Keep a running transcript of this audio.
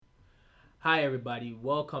Hi, everybody.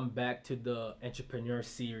 Welcome back to the Entrepreneur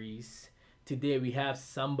Series. Today we have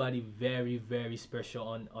somebody very, very special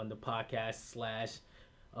on the podcast slash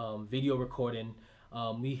video recording.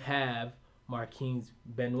 We have Marquise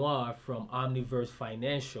Benoit from Omniverse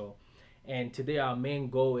Financial. And today our main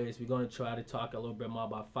goal is we're going to try to talk a little bit more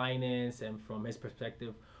about finance and from his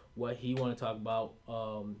perspective, what he want to talk about,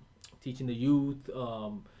 teaching the youth,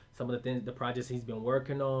 some of the things, the projects he's been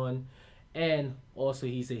working on, and also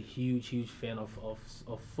he's a huge fan of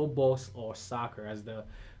football or soccer as the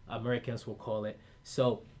Americans will call it.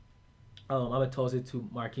 So I'm gonna toss it to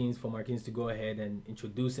Marquise for Marquise to go ahead and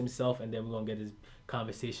introduce himself, and then we're gonna get this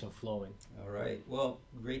conversation flowing. All right. Well,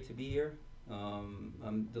 great to be here.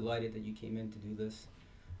 I'm delighted that you came in to do this.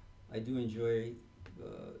 I do enjoy uh,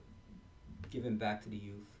 giving back to the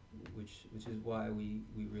youth, which is why we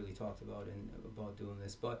really talked about and about doing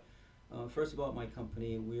this. But first, about my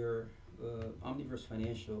company, we're Omniverse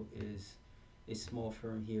Financial is a small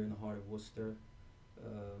firm here in the heart of Worcester.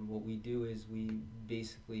 What we do is we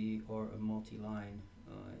basically are a multi-line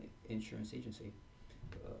insurance agency.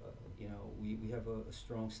 We have a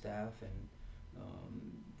strong staff, and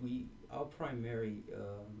we our primary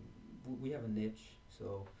we have a niche.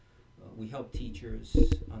 So we help teachers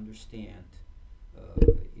understand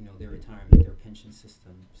their retirement, their pension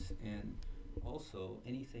systems, and also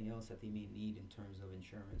anything else that they may need in terms of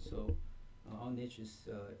insurance. So our niche is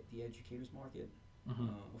the educators market. Mm-hmm.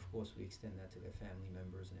 Of course, we extend that to their family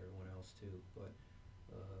members and everyone else too. But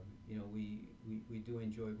we do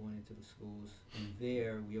enjoy going into the schools, and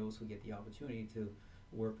there we also get the opportunity to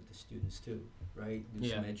work with the students too, right? Do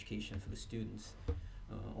Yeah. some education for the students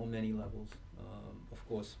on many levels. Of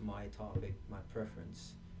course, my topic, my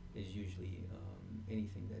preference is usually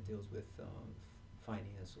anything that deals with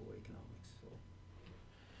finance or economics. So,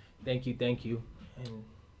 Thank you. And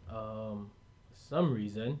for some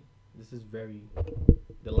reason, this is very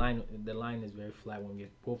the line is very flat when we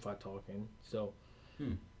both are talking. So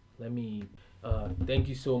hmm, let me thank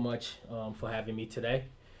you so much for having me today.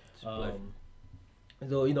 it's a pleasure. Um,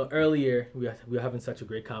 so earlier we were having such a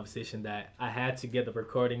great conversation that I had to get the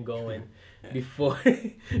recording going before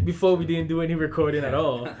before we Sure. didn't do any recording at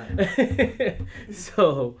all.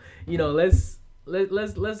 So let's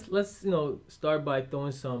start by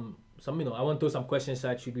throwing some I want to throw some questions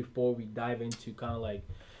at you before we dive into kind of like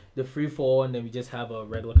the free fall, and then we just have a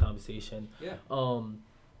regular conversation. Yeah. Um,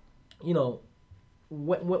 you know,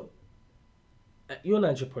 when you're an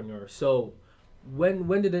entrepreneur, so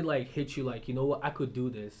when did it like hit you like, what, I could do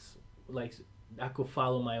this, like I could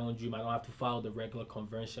follow my own dream, I don't have to follow the regular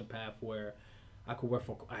convention path where I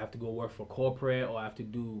have to go work for corporate, or I have to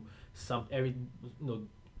do some every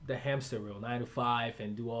the hamster wheel 9 to 5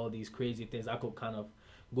 and do all these crazy things. I could kind of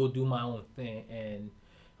go do my own thing, and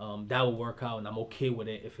that will work out, and I'm okay with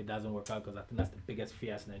it if it doesn't work out, because I think that's the biggest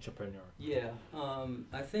fear as an entrepreneur. Yeah,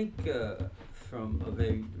 I think from a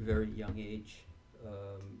very very young age,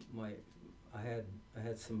 my I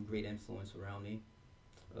had some great influence around me.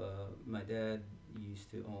 My dad used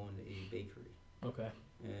to own a bakery, Okay.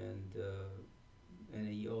 and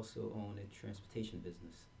he also owned a transportation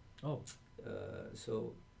business. Oh.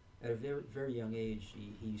 So at a very very young age,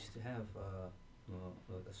 he used to have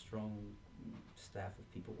a strong staff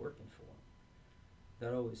of people working for him.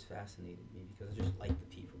 That always fascinated me because I just liked the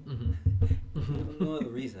people. No other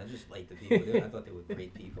reason. I just liked the people. I thought they were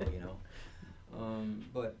great people, you know.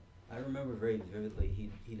 But I remember very vividly.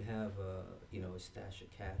 He'd have a stash of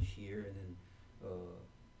cash here, and then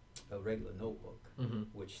a regular notebook, Mm-hmm.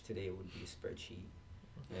 which today would be a spreadsheet,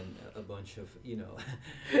 and a bunch of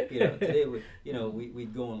today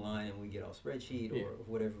we'd go online and we get our spreadsheet Yeah. or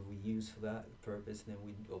whatever we use for that purpose, and then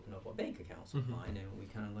we'd open up our bank accounts Mhm. online, and we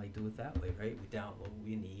kind of like do it that way, right? We download what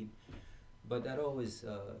we need, but that always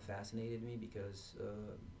fascinated me because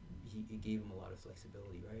it gave him a lot of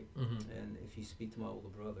flexibility, right? Mhm. And if you speak to my older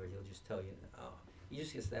brother, he'll just tell you, you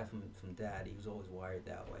just get that from dad. He was always wired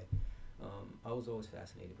that way. I was always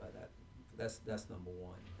fascinated by that. That's number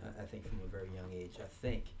one. I think from a very young age. I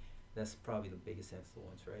think that's probably the biggest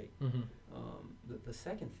influence, right? Mhm. The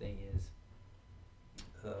second thing is,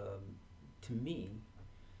 to me,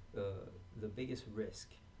 the biggest risk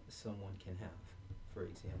someone can have, for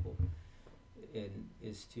example,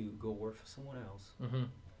 is to go work for someone else. Mhm.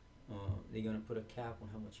 They're gonna put a cap on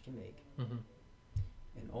how much you can make, Mhm.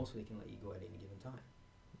 and also they can let you go at any given time.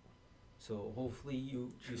 So hopefully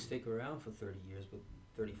you stick around for 30 years, but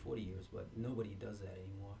 30, 40 years, but nobody does that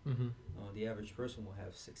anymore. Mhm. The average person will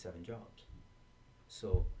have 6, 7 jobs.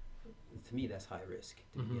 So to me, that's high risk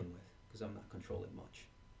to Mhm. begin with because I'm not controlling much.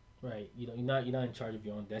 Right. You're not in charge of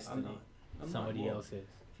your own I'm destiny. not. I'm not. Somebody Well, else is.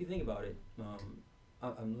 if you think about it,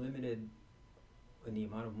 I'm limited and the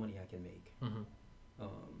amount of money I can make, Mm-hmm.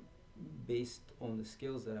 um, based on the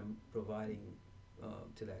skills that I'm providing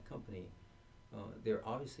to that company. They're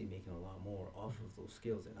obviously making a lot more off of those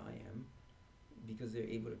skills than I am, because they're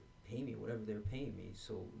able to pay me whatever they're paying me.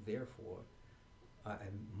 So therefore, I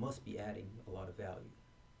must be adding a lot of value,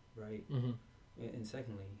 right? Mm-hmm. And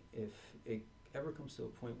secondly, if it ever comes to a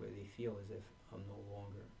point where they feel as if I'm no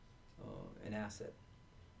longer an asset,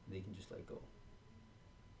 they can just let go.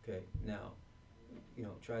 Okay, now,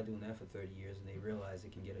 try doing that for 30 years and they realize they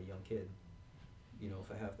can get a young kid,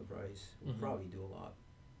 for half the price, will Mm-hmm. probably do a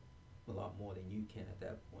lot more than you can at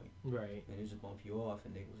that point. Right. And they just bump you off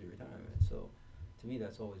and there goes your retirement. So, to me,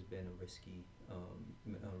 that's always been a risky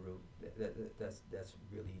route. That's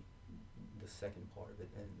really the second part of it.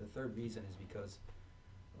 And the third reason is because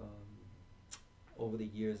um, over the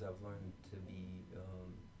years I've learned to be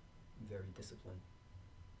very disciplined.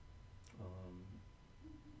 Um,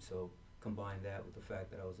 so combine that with the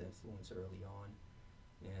fact that I was influenced early on,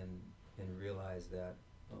 and realize that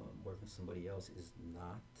working for somebody else is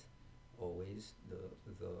not always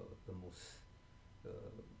the most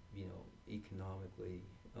economically,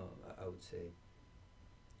 I would say,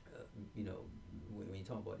 uh, you know when you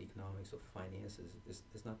talk about economics or finances,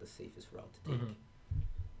 it's not the safest route to take.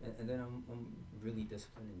 Mm-hmm. And then I'm really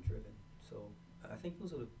disciplined and driven. So I think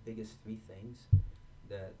those are the biggest three things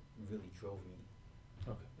that really drove me.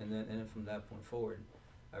 Okay. And then from that point forward,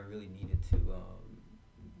 I really needed to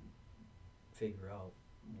figure out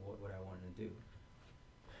what I wanted to do.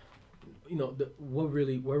 What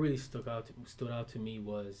really stood out to me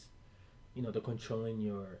was, the controlling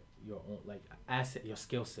your own, like, asset, your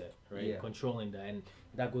skill set, right? Yeah. Controlling that, and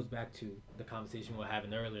that goes back to the conversation we were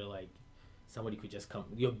having earlier. Like, somebody could just come,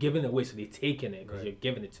 you're giving it away, so they're taking it because Right. you're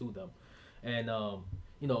giving it to them, and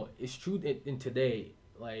it's true in today.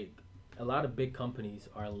 Like, a lot of big companies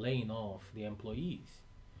are laying off the employees.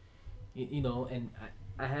 And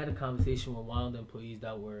I had a conversation with one of the employees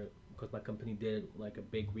that were, because my company did like a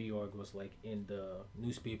big reorg, was like in the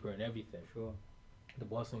newspaper and everything, Sure. the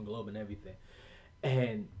Boston Globe and everything.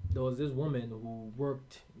 And there was this woman who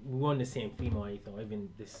worked. We weren't the same female or anything, or even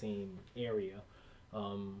the same area.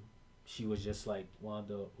 Um, she was just like one of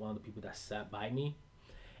the people that sat by me,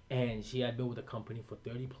 and she had been with the company for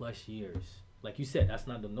 30 plus years. Like you said, that's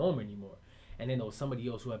not the norm anymore. And then there was somebody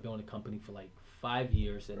else who had been with the company for like 5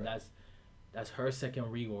 years, and Right. that's her second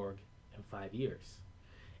reorg in 5 years.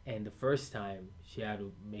 And the first time she had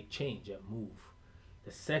to make change and move.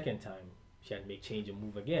 The second time she had to make change and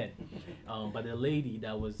move again. But the lady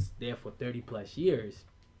that was there for 30 plus years,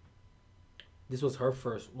 this was her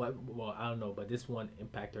first. Well, I don't know, but this one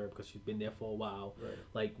impacted her because she's been there for a while. Right.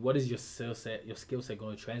 Like, what is your skill set? Your skill set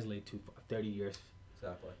going to translate to for 30 years?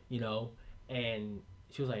 Exactly. And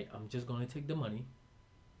she was like, "I'm just going to take the money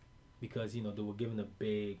because they were giving a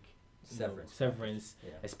big severance, Yeah.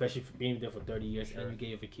 especially for being there for 30 years, Sure. and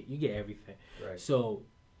you get everything." Right. So,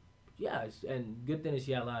 yeah, and good thing is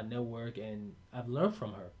she had a lot of network, and I've learned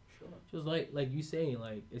from her. Sure. Just like you saying,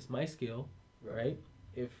 like, it's my skill, right?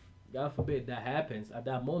 If God forbid that happens at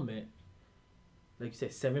that moment, like you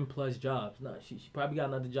said, 7 plus jobs. No, she probably got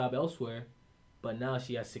another job elsewhere, but now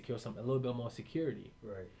she has secure a little bit more security.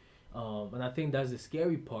 Right. And I think that's the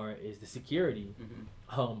scary part, is the security.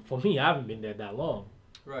 Mm-hmm. For me, I haven't been there that long.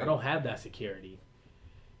 Right. I don't have that security.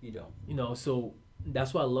 You don't. So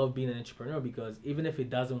that's why I love being an entrepreneur, because even if it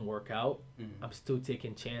doesn't work out, Mm-hmm. I'm still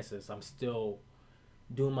taking chances. I'm still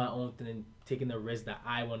doing my own thing and taking the risk that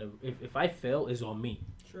I want to. If I fail, it's on me.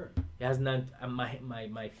 Sure. It has not.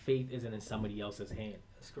 My faith isn't in somebody else's hand.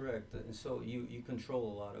 That's correct. And so you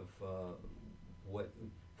control a lot of what.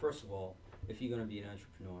 First of all, if you're going to be an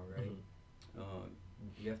entrepreneur, right,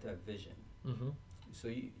 you have to have vision. Mm-hmm. So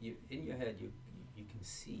you in your head you can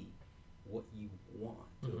see what you want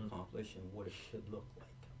to Mhm. accomplish and what it should look like,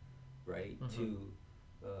 right? Mhm. To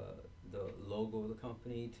the logo of the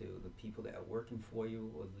company, to the people that are working for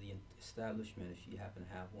you, or the establishment, if you happen to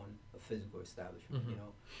have one, a physical establishment.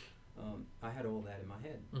 Mhm. I had all that in my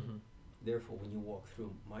head. Mm-hmm. Therefore, when you walk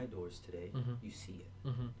through my doors today, Mhm. you see it,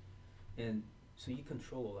 Mm-hmm. and so you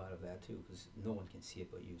control a lot of that too, because no one can see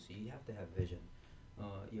it but you. So you have to have vision.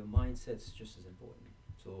 Your mindset's just as important.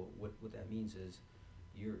 So what that means is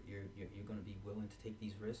you're going to be willing to take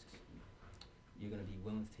these risks. You're going to be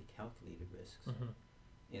willing to take calculated risks, Mm-hmm.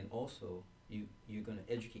 and also you're going to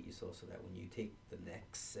educate yourself so that when you take the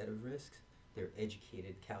next set of risks, they're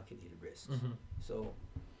educated, calculated risks. Mm-hmm. So,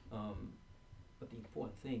 but the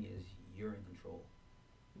important thing is you're in control.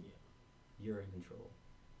 Yeah. You're in control,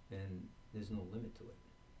 and there's no limit to it.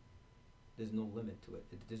 There's no limit to it.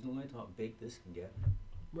 There's no limit to how big this can get.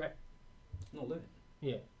 Right. No limit.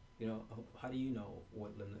 Yeah. You know, how do you know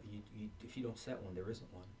what limit if you don't set one, there isn't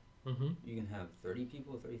one. Mhm. You can have 30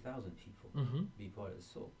 people, 30,000 people Mhm. be part of it.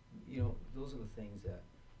 So, you know, those are the things that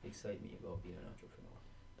excite me about being an entrepreneur.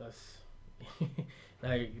 That's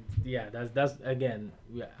like, yeah. That's again.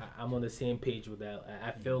 I'm on the same page with that.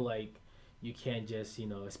 I feel Mhm. like you can't just,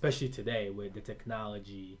 especially today with the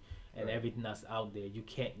technology and Right. everything that's out there. You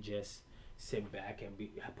can't just sit back and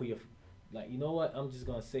be put your like. You know what? I'm just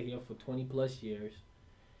gonna sit here for 20 plus years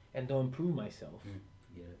and don't improve myself.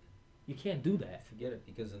 Forget it. You can't do that. Forget it,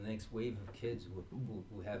 because the next wave of kids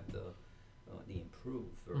who have the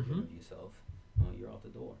improved version Mhm. of yourself, you're out the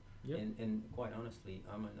door. Yep. And quite honestly,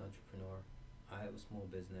 I'm an entrepreneur. I have a small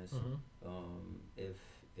business. Mhm.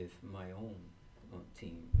 If my own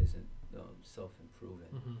team isn't self improving,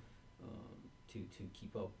 Mhm. to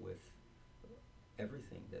keep up with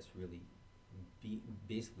everything that's really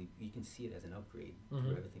basically, you can see it as an upgrade through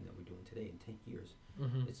Mhm. everything that we're doing today. In 10 years,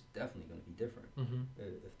 Mhm. it's definitely going to be different. Mhm.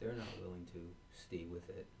 If they're not willing to stay with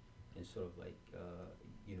it and sort of like,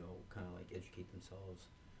 kind of like educate themselves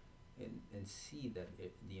and see that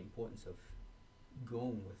the importance of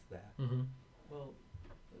going with that, Mhm. well,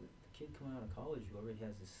 the kid coming out of college who already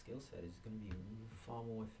has this skill set is going to be far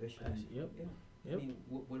more efficient. Yep. Yeah. I Yep. mean,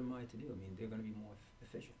 what am I to do? I mean, they're going to be more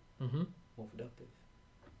efficient, Mhm. more productive.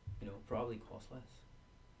 Probably cost less.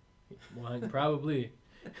 Well, probably.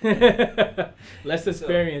 Less So,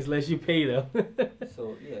 experience, less you pay them.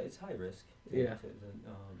 so yeah, it's high risk. Yeah.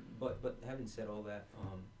 But having said all that,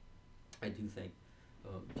 I do think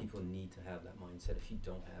people need to have that mindset. If you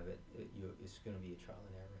don't have it, it's going to be a trial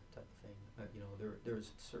and error type of thing.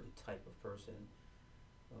 There's a certain type of person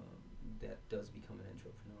that does become an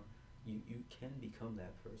entrepreneur. You can become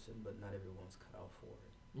that person, but not everyone's cut out for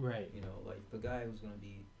it. Right. Like the guy who's going to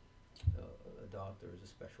be a doctor is a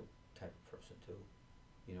special type of person too.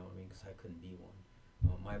 You know what I mean? Because I couldn't be one.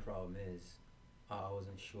 My problem is I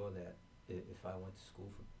wasn't sure that if I went to school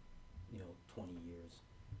for 20 years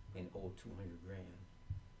and owed 200 grand,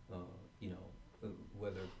 you know,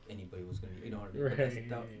 whether anybody was gonna be, you know what I mean?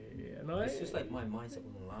 But Right. Yeah. No. it's just like my mindset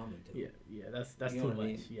wouldn't allow me to. Yeah. Yeah. That's You know too what I much.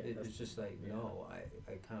 mean? Yeah. That's It's just like, yeah. no,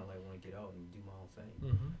 I kind of like want to get out and do my own thing.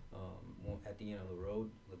 Mhm. At the end of the road,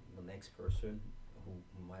 the next person who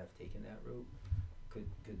might have taken that route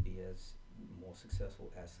could be as more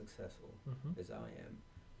successful Mhm. as I am,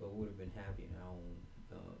 but would have been happy in our own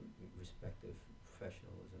respective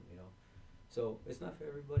professionalism. So it's not for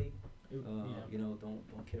everybody. Yeah.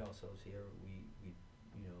 Don't kid ourselves here. We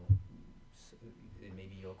you know, it may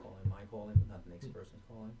be your calling, my calling, but not the next person's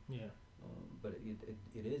calling. Yeah. But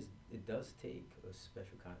it does take a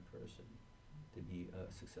special kind of person to be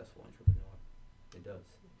a successful entrepreneur. It does.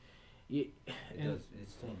 Yeah. It does.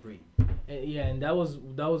 It's its own breed. Yeah, and that was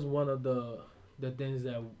one of the things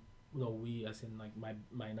that we, as in like my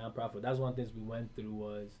nonprofit. That's one of the things we went through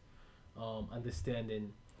was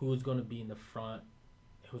understanding who's gonna be in the front,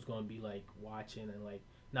 who's gonna be like watching and like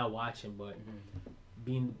not watching, but Mm-hmm.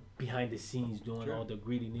 being behind the scenes doing Sure. all the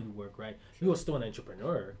greedy needle work. Right? Sure. You're still an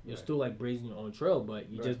entrepreneur. You're Right. still like blazing your own trail, but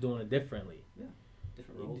you're Right. just doing it differently. Yeah.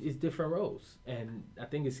 Different roles. It's different roles, and I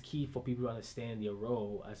think it's key for people to understand your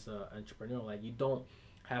role as an entrepreneur. Like you don't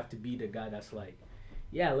have to be the guy that's like,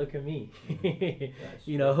 yeah, look at me. That's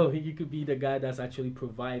You true. know, you could be the guy that's actually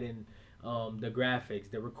providing the graphics,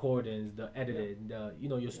 the recordings, the editing.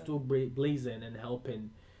 You're Yeah. still blazing and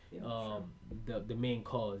helping Yeah. the main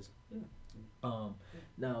cause. Sure. Yeah.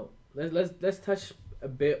 Now let's touch a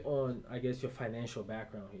bit on, I guess, your financial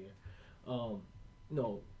background here. Um, you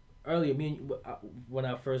know, earlier, when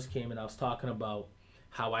I first came in, I was talking about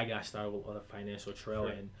how I got started on a financial trail,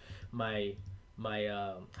 Sure. and my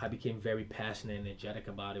I became very passionate and energetic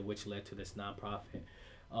about it, which led to this nonprofit.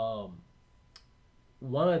 Um,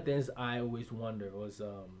 One of the things I always wonder was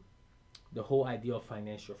the whole idea of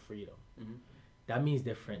financial freedom. Mm-hmm. That means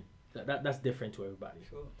different. That's different to everybody.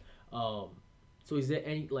 Sure. Um, so is there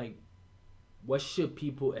any like what should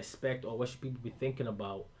people expect or what should people be thinking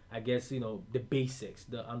about? I guess the basics,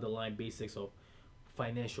 the underlying basics of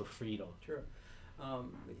financial freedom. Sure.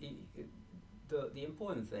 Um, the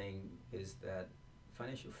important thing is that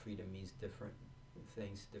financial freedom means different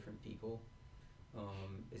things to different people.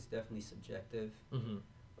 It's definitely subjective. Mm-hmm.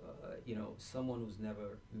 Someone who's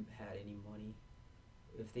never had any money,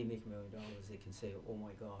 if they make $1 million, they can say, "Oh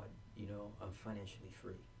my God, I'm financially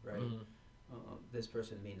free," right? Mm-hmm. This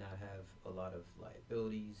person may not have a lot of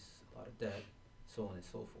liabilities, a lot of debt, so on and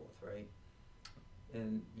so forth, right?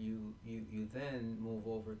 And you then move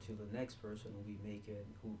over to the next person who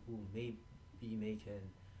may be making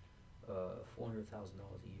 $400,000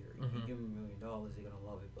 a year. Mm-hmm. You give them $1 million, they're gonna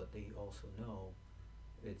love it, but they also know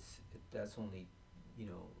that's only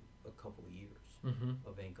couple of years Mm-hmm.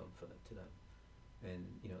 of income to them. And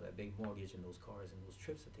that big mortgage and those cars and those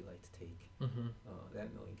trips that they like to take, Mm-hmm. that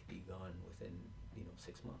million could be gone within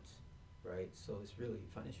 6 months, right? So it's really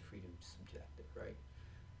financial freedom is subjective, right?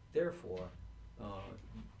 Therefore, uh,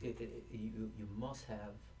 you must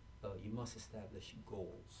have you must establish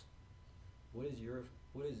goals. What is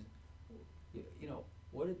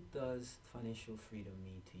what does financial freedom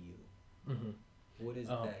mean to you? Mm-hmm. What is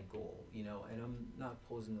Um, that goal? And I'm not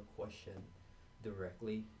posing the question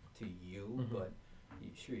directly to you, mm-hmm. but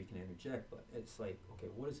sure you can interject. But it's like, okay,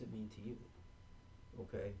 what does it mean to you?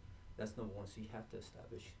 Okay, that's number one. So you have to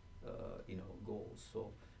establish, goals.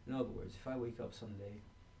 So in other words, if I wake up someday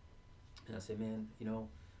and I say, man,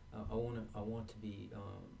 I want to be,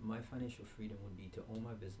 my financial freedom would be to own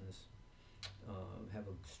my business, have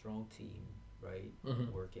a strong team, right,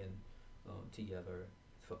 Mm-hmm. working together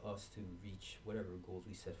for us to reach whatever goals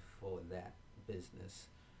we set for that business.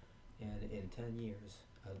 And in 10 years,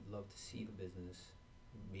 I'd love to see the business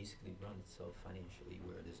basically run itself financially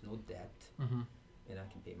where there's no debt Mm-hmm. and I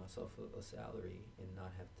can pay myself a salary and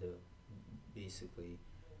not have to basically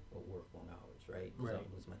work long hours, right? Right.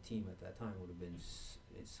 Because my team at that time would have been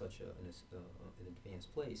in such an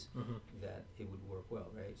advanced place Mm-hmm. that it would work well,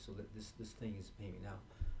 right? So that this thing is paying me now.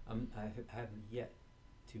 I haven't yet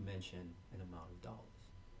to mention an amount of dollars,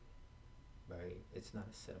 right? It's not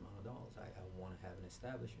a set amount of dollars. I want to have an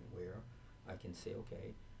establishment where I can say,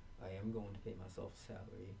 okay, I am going to pay myself a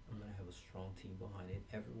salary. I'm going to have a strong team behind it.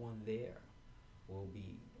 Everyone there will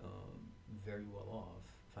be very well off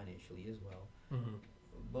financially as well. Mm-hmm.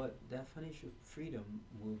 But that financial freedom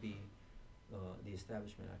will be the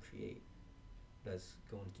establishment I create that's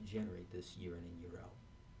going to generate this year in and year out,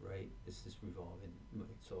 right? It's this revolving.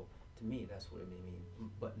 So to me, that's what it may mean.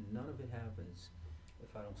 But none of it happens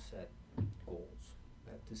if I don't set goals.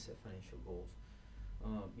 I have to set financial goals.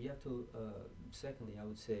 You have to. Secondly, I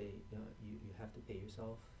would say you have to pay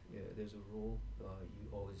yourself. Yeah, there's a rule. You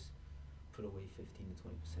always put away 15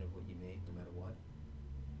 to 20% of what you make, no matter what.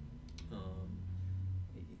 Um,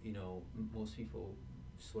 Most people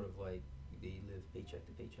sort of like they live paycheck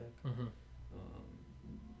to paycheck. Mm-hmm. Um,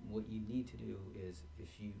 what you need to do is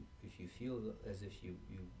if you feel as if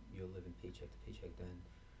you're living paycheck to paycheck, then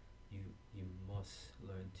you must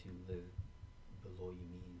learn to live below your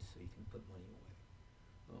means so you can put money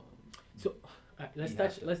away. So let's You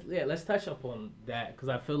touch have to. let's touch upon that because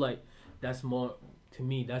I feel like that's more to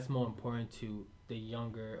me that's more important to the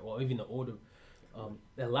younger or even the older,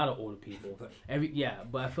 a lot of older people. Everybody.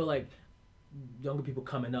 But I feel like younger people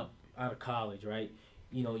coming up out of college, right?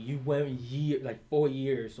 You went like 4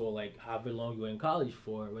 years or like however long you were in college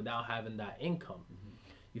for without having that income. Mhm.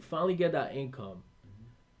 You finally get that income, Mhm.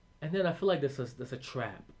 and then I feel like that's a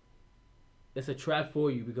trap. It's a trap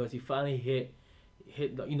for you because you finally hit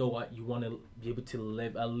you know what you want to be able to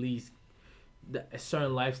live at least a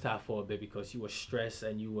certain lifestyle for a bit because you were stressed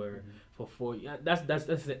and you were Mhm. for 4 yeah that's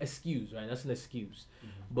an excuse, right? That's an excuse. Mhm.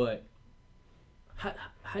 But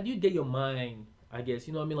how do you get your mind, I guess,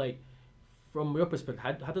 you know what I mean, like from your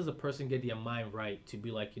perspective, how does a person get their mind right to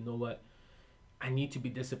be like, you know what, I need to be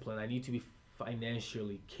disciplined, I need to be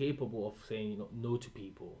financially capable of saying, no to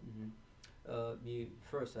people. Mhm. You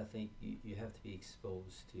first, I think you have to be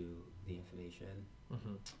exposed to the information.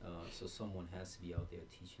 Mm-hmm. So someone has to be out there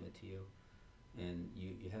teaching it to you, and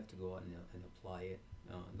you have to go out and apply it.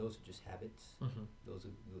 Those are just habits. Mm-hmm. Those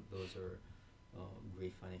are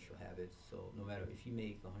great financial habits. So no matter if you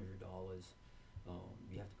make $100,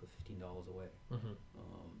 you have to put $15 away, Mm-hmm.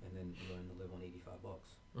 and then learn to live on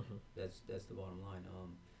 $85. Mm-hmm. That's the bottom line.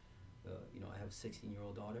 I have a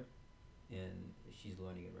 16-year-old daughter, and she's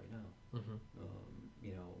learning it right now. Mm-hmm.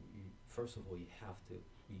 First of all, you have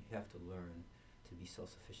to learn to be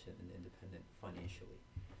self-sufficient and independent financially.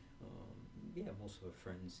 Most of her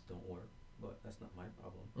friends don't work, but that's not my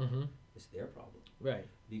problem. Mm-hmm. It's their problem. Right.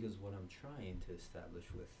 Because what I'm trying to establish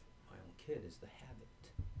with my own kid is the habit.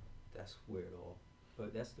 That's where it all,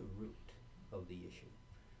 but that's the root of the issue.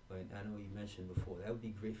 But I know you mentioned before that would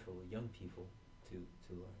be great for young people to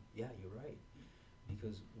learn. Yeah, you're right.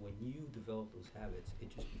 Because when you develop those habits, it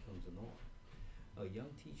just becomes a norm. A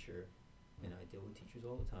young teacher, and I deal with teachers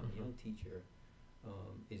all the time. Mhm. A young teacher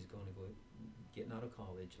is going to go getting out of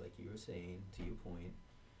college, like you were saying, to your point,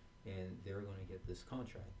 and they're going to get this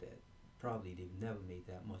contract that probably they've never made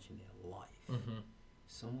that much in their life. Mm-hmm.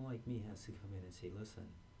 Someone like me has to come in and say, listen,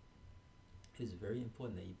 it is very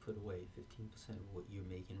important that you put away 15% of what you're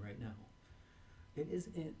making right now. It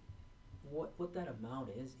isn't what that amount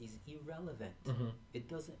is irrelevant. Mm-hmm. It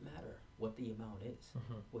doesn't matter what the amount is.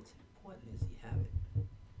 Mm-hmm. What's important is the habit.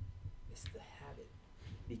 It's the habit.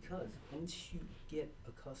 Because once you get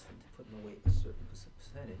accustomed to putting away a certain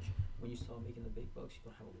percentage, when you start making the big bucks, you're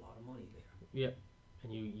gonna have a lot of money there. Yeah,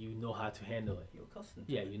 and you know how to handle it. You're accustomed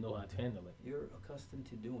to Yeah, it. you know how to handle it. You're accustomed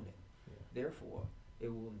to doing it. Yeah. Therefore, it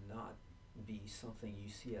will not be something you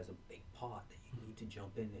see as a big pot that you need to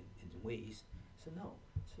jump in and waste. So no,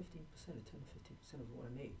 it's 15% or 10 to 15% of what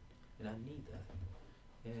I made, and I need that.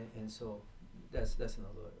 And so that's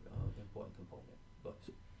another important component. But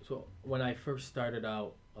So when I first started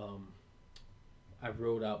out, I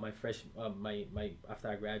wrote out my after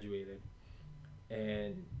I graduated,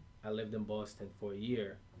 and I lived in Boston for a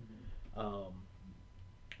year. Um,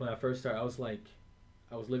 when I first started, I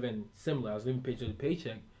was living similar. I was living paycheck to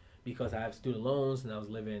paycheck because I have student loans and I was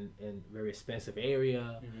living in a very expensive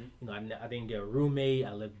area. You know, I didn't get a roommate.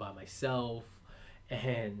 I lived by myself,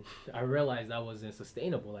 and I realized that wasn't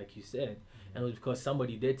sustainable, like you said. And it was because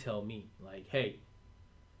somebody did tell me, like, hey,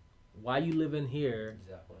 why you living here?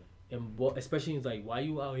 exactly. Especially it's like, why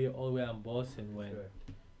you out here all the way out in Boston when Sure.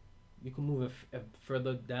 you can move it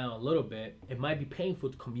further down a little bit? It might be painful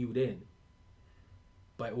to commute in,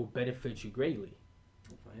 but it will benefit you greatly.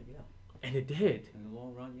 Right, yeah. And it did. In the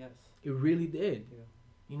long run, yes. It really did. Yeah.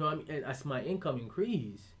 You know what I mean? And as my income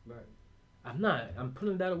increased, Right. I'm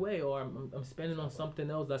putting that away, or I'm spending on something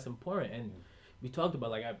else that's important. And we talked about,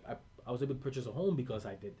 like, I was able to purchase a home because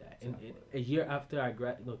I did that. And Exactly. a year after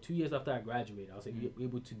 2 years after I graduated, I was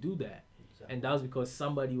able to do that. Exactly. And that was because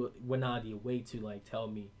somebody went out of their way to, like, tell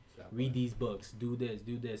me, Exactly. read these books, do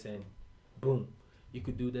this, and boom, you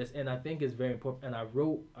could do this. And I think it's very important. And I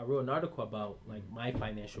wrote an article about, like, my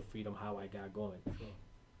financial freedom, how I got going. Sure.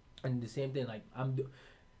 And the same thing, like,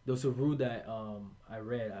 there was a rule that I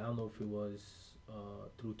read. I don't know if it was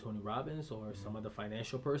through Tony Robbins or some other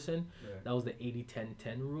financial person. Right. That was the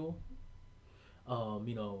 80-10-10 rule.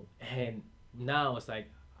 You know, and now it's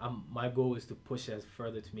like my goal is to push us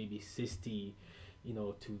further to maybe 60, you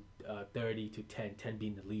know, to 30 to 10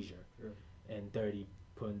 being the leisure, Sure. and 30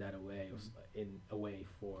 putting that away away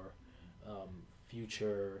for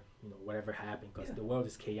future, you know, whatever happened, because Yeah. the world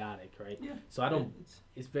is chaotic, right? Yeah. So I don't. It's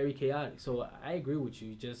It's very chaotic. So I agree with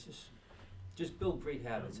you. just build great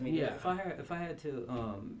habits. I mean, Yeah. if I had to,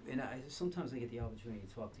 and I sometimes I get the opportunity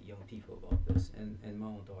to talk to young people about this, and my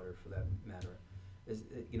own daughter for that matter, is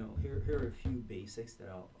you know, here are a few basics that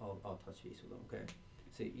I'll touch base with them. Okay,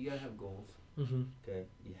 so you gotta have goals. Mm-hmm. Okay,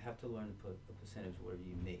 you have to learn to put a percentage of whatever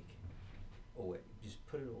you make away. Just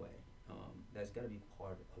put it away. That's got to be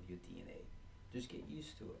part of your DNA. Just get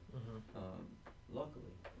used to it. Mm-hmm.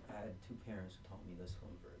 Luckily, I had two parents who taught me this from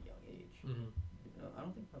a very young age. Mm-hmm. I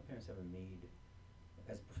don't think my parents ever made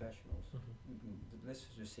as professionals. Mm-hmm. Let's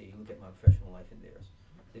just say you look at my professional life and theirs.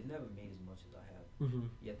 They've never made as much as I have. Mm-hmm.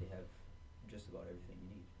 Yet they have just about everything you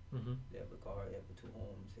need. Mm-hmm. They have a car. They have the 2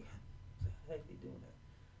 homes. So how the heck they doing that?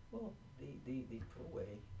 Well, they put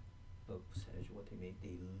away a percentage of what they make.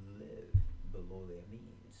 They live below their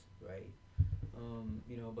means, right?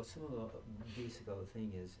 You know, but some of the basic other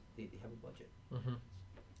thing is they have a budget, Mm-hmm.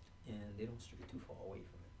 and they don't stray too far away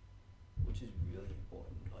from it, which is really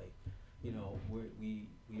important. Like, you know, we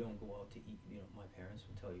don't go out to eat. You know, my parents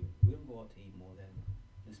would tell you we don't go out to eat more than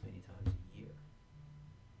this many times a year.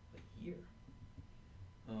 A year.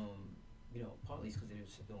 You know, partly it's because they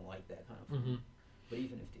just don't like that kind of food. Mm-hmm. But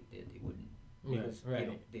even if they did, they wouldn't. Yeah, Because right.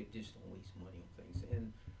 they just don't waste money on things.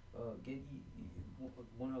 And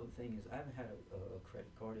one other thing is I haven't had a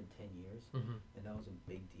credit card in 10 years, Mm-hmm. and that was a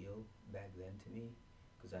big deal back then to me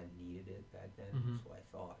because I needed it back then. Mhm. So I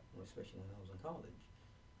thought, especially when I was in college.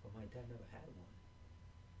 But my dad never had one.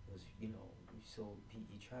 It was, you know, so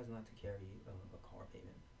he tries not to carry a car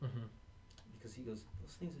payment Mm-hmm. because he goes,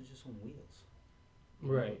 those things are just on wheels.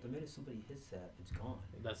 Right. The minute somebody hits that, it's gone.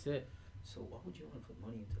 That's it. So why would you want to put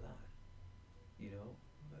money into that? You know,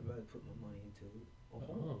 I'd rather put my money into a A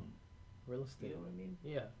home. home. Real estate. You know what I mean?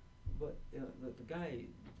 Yeah. But the guy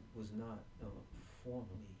was not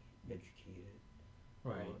formally educated,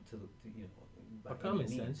 Right. you know, by Or common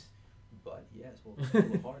any means. sense. But yes, well, the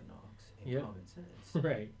School of Hard Knocks and Yep. common sense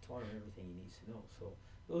Right. taught him everything he needs to know. So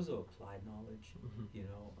those are applied knowledge. Mm-hmm. You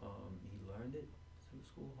know, he learned it through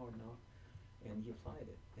School of Hard Knock, and he applied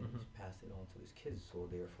it, and he's Mhm. passed it on to his kids. So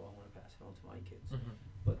therefore, I want to pass it on to my kids. Mm-hmm.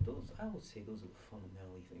 But I would say those are the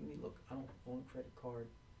fundamentally things. I mean, look, I don't own a credit card.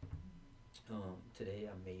 Today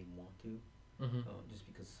I may want to, Mm-hmm. just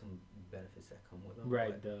because some benefits that come with them.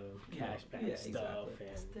 Right. But, The you know, cashback yeah, stuff exactly.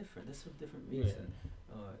 That's and different. That's a different Yeah. reason.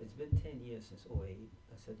 It's been 10 years since '08.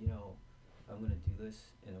 I said, you know, I'm going to do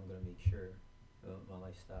this, and I'm going to make sure my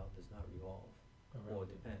lifestyle does not revolve or around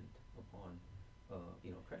it. depend upon,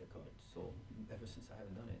 you know, credit cards. So ever since I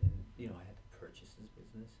haven't done it, and you know, I had to purchase this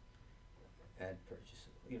business. I had purchased,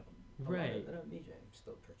 you know, Right. at a major,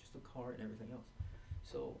 still purchased a car and everything else.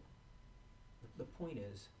 So the point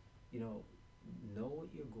is, you know what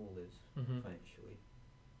your goal is Mm-hmm. financially.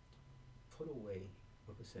 Put away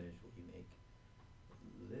a percentage of what you make.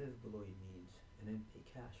 Live below your means, and then pay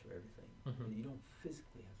cash for everything. Mm-hmm. And you don't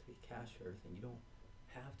physically have to pay cash for everything. You don't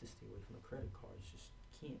have to stay away from the credit cards. Just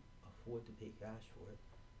can't afford to pay cash for it.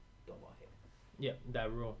 Don't buy it. Yeah,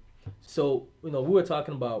 that rule. So we were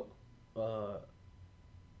talking about uh,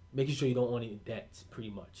 making sure you don't own any debts, pretty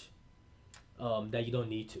much. That you don't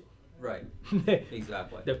need to. Right.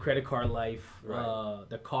 Exactly. The credit card life, Right.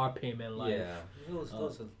 the car payment life. Yeah.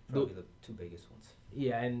 Those are probably the two biggest ones.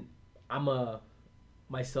 Yeah, and I'm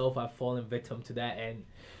myself. I've fallen victim to that, and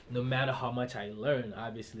no matter how much I learn,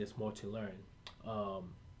 obviously there's more to learn.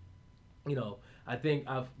 Um, I think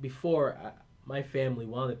my family,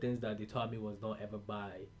 one of the things that they taught me was don't ever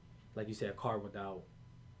buy, like you said, a car without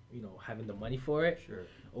having the money for it. Sure.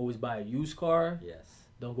 Always buy a used car. Yes.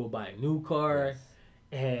 Don't go buy a new car, Yes.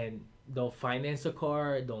 and don't finance a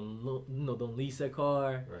car. Don't lease a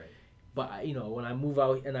car. Right. But when I move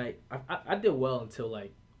out, and I did well until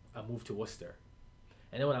like I moved to Worcester,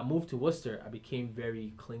 and then when I moved to Worcester, I became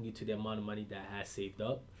very clingy to the amount of money that I had saved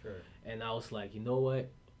up, Sure. and I was like, you know what,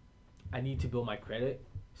 I need to build my credit,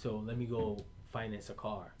 so let me go finance a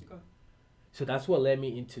car. Okay. So that's what led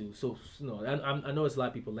me into. So I know there's a lot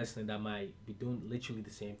of people listening that might be doing literally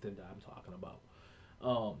the same thing that I'm talking about.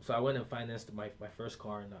 So I went and financed my first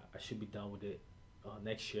car, and I should be done with it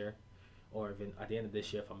next year, or even at the end of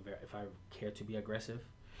this year if I care to be aggressive.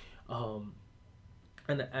 Um,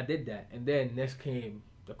 and I did that, and then next came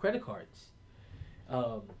the credit cards.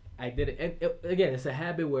 Um, I did it, and again, it's a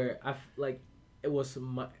habit where like it was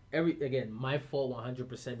my fault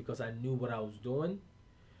 100% because I knew what I was doing,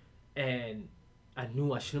 and I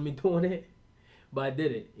knew I shouldn't be doing it, but I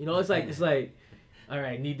did it. It's like all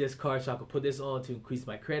right, I need this card so I could put this on to increase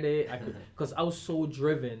my credit. Because I was so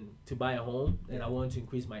driven to buy a home, and I wanted to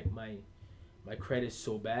increase my credit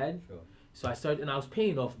so bad. Sure. So I started, and I was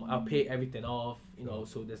paying off. I'll pay everything off,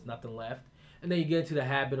 so there's nothing left. And then you get into the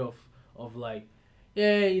habit of like,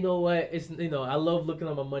 yeah, you know what? It's I love looking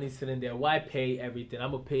at my money sitting there. Why pay everything?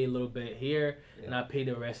 I'm gonna pay a little bit here, and I pay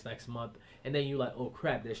the rest next month. And then you're like, oh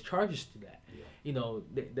crap, there's charges to that. Yeah.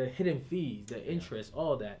 The hidden fees, the interest,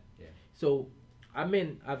 all that. Yeah. So I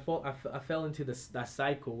fell into that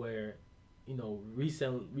cycle where,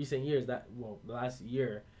 recent years the last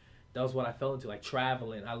year, that was what I fell into, like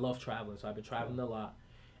traveling. I love traveling, so I've been traveling a lot,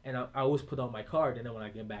 and I always put on my card, and then when I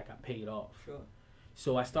get back, I pay it off. Sure.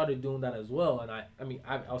 So I started doing that as well, and I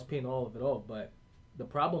was paying all of it off, but the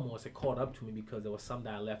problem was it caught up to me because there was some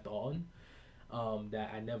that I left on,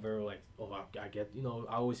 that I never I get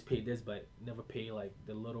I always paid this, but never pay like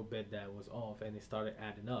the little bit that was off, and it started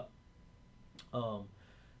adding up.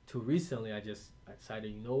 To recently, I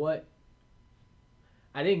decided, you know what?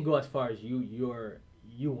 I didn't go as far as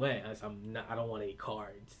you went, as I don't want any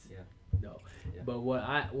cards. Yeah. No. Yeah. But what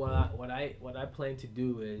I plan to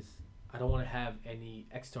do is I don't want to have any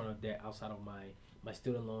external debt outside of my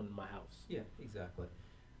student loan in my house. Yeah. Exactly.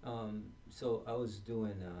 So I was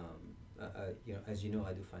doing, as you know,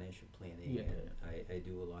 I do financial planning, Yeah. and I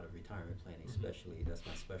do a lot of retirement planning, Mhm. especially. That's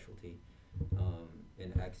my specialty.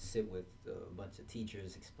 And I sit with a bunch of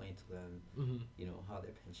teachers, explain to them, Mm-hmm. how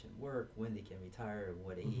their pension work, when they can retire, at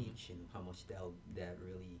what Mhm. age, and how much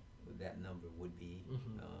that number would be,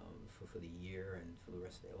 Mhm. for the year and for the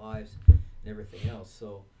rest of their lives and everything else.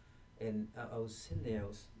 So, and I was sitting there,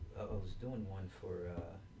 I was doing one for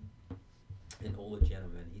an older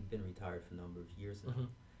gentleman. He'd been retired for a number of years now. Mhm.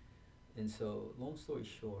 And so, long story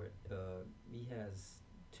short, he has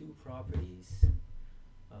two properties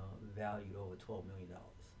valued over $12 million.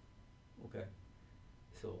 Okay,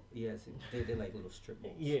 so he has they're like little strip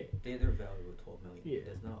malls. Yeah. They're valued over $12 million. Yeah. He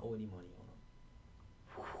does not owe any money on them.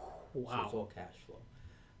 So it's Wow. all cash flow.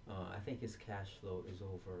 I think his cash flow is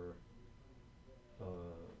over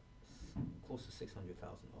close to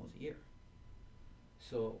 $600,000 a year.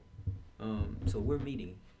 So, so we're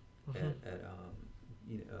meeting Mhm. at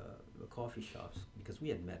the coffee shops because we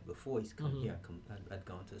had met before. He's come Mhm. here. I'd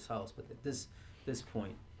gone to his house, but at this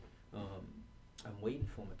point, I'm waiting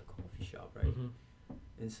for him at the coffee shop, right? Mhm.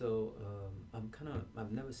 And so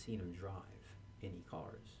I've never seen him drive any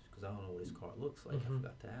cars because I don't know what his car looks like. Mhm. I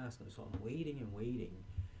forgot to ask him. So I'm waiting and waiting,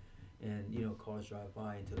 and cars drive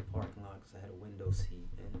by into the parking lot because I had a window seat,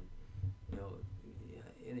 and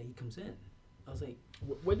and then he comes in. I was like,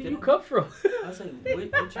 Where did Did you I- come from? I was like, where'd you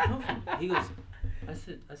come from? He goes, I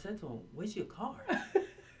said to him, where's your car?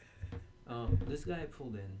 This guy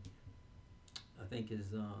pulled in, I think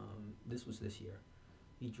this was this year.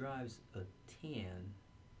 He drives a tan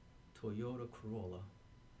Toyota Corolla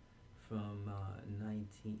from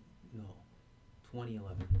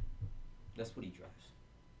 2011. That's what he drives.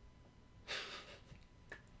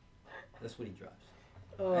 That's what he drives.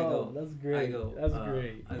 Oh, I go, that's great. I go, That's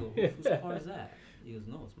great. I go, whose car is that? He goes,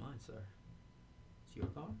 no, it's mine, sir. It's your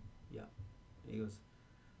car? Yeah. He goes,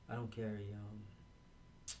 I don't carry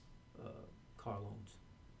car loans.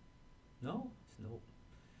 No? I said, nope.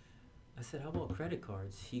 I said, how about credit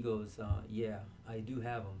cards? He goes, yeah, I do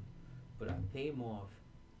have them, but I pay them off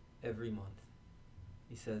every month.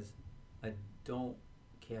 He says, I don't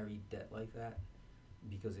carry debt like that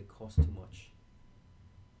because it costs too much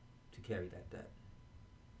to carry that debt.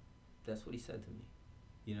 That's what he said to me.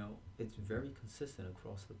 You know, it's very consistent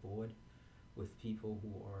across the board with people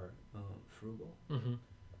who are frugal Mhm.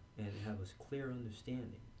 and have a clear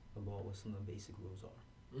understanding about what some of the basic rules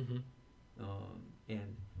are. Mhm.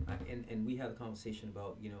 And we had a conversation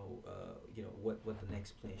about what the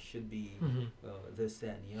next plan should be, Mhm. this,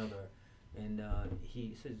 that, and the other, and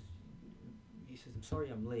he says I'm sorry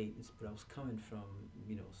I'm late, but I was coming from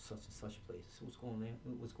such and such place. So what's going there?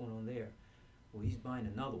 What's going on there? Well, he's buying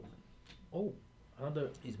another one. Oh,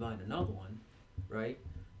 another. He's buying another one, right?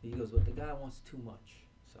 He goes, but the guy wants too much.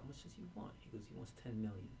 So how much does he want? He goes, he wants 10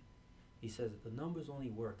 million. He says the numbers only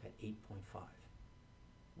work at 8.5.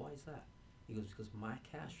 Why is that? He goes, because my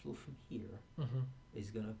cash flow from here Mhm. is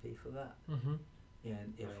gonna pay for that. Mhm.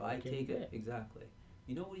 And if Right, I okay, take it, yeah. exactly.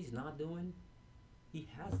 You know what he's not doing? He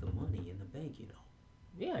has the money in the bank,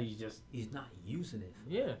 Yeah, you just. He's not using it for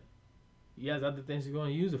that. Yeah. He has other things he's going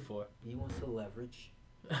to use it for. He wants to leverage.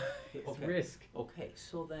 It's Okay. risk. Okay,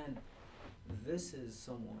 so then this is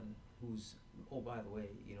someone who's, oh, by the way,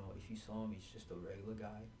 if you saw him, he's just a regular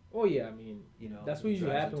guy. Oh yeah, I mean, that's what he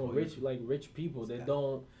usually drives a happens with Toyota. rich people. They Yeah.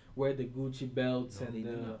 don't wear the Gucci belts No, and they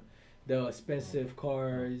do not. the expensive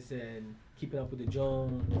cars and keeping up with the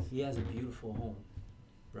Jones. He has a beautiful home,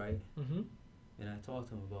 right? Mhm. And I talked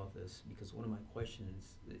to him about this because one of my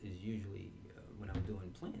questions is usually when I'm doing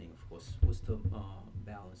planning, of course, what's the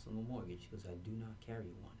balance on the mortgage? Because I do not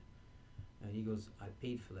carry one. And he goes, I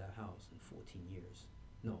paid for that house in 14 years.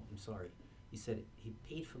 No, I'm sorry. He said he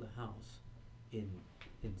paid for the house in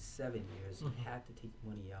 7 years. Mhm. He had to take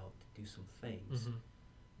money out to do some things, Mhm.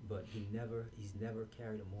 but he's never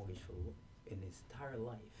carried a mortgage in his entire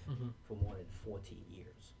life Mhm. for more than 14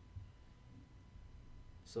 years.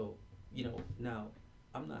 So, now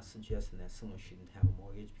I'm not suggesting that someone shouldn't have a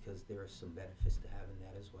mortgage because there are some benefits to having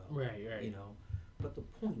that as well. Right. Right. But the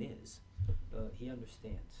point is, he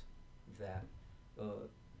understands that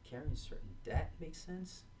carrying certain debt makes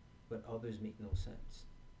sense, but others make no sense.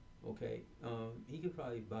 Okay, he could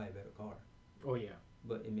probably buy a better car, Oh yeah.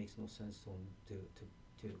 but it makes no sense to him to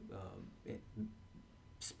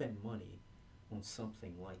spend money on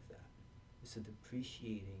something like that. It's a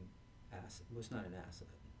depreciating asset. Well, it's not an asset,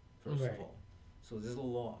 first Right. of all. So there's a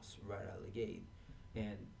loss right out of the gate,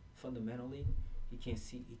 and fundamentally, he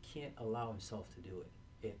can't allow himself to do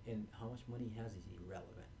it. And how much money he has is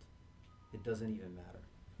irrelevant. It doesn't even matter.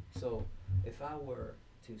 So if I were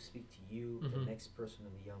to speak to you, the Mhm. next person,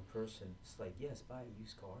 and the young person, it's like, yes, buy a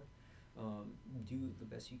used car. Do the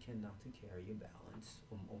best you can not to carry your balance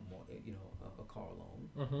or more, a car loan.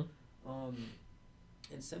 Mhm.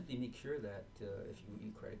 And simply make sure that if you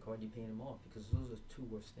use credit card, you're paying them off, because those are two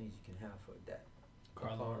worst things you can have for debt: Car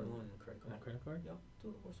a car loan loan and a credit and a card. credit card. Yeah, two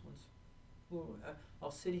of the worst ones. Well,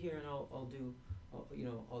 I'll sit here and I'll do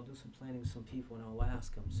some planning with some people, and I'll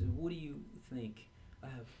ask them. So, what do you think? I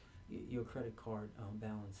have your credit card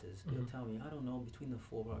balances. They'll Mhm. tell me, I don't know, between the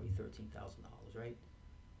four, probably $13,000, right?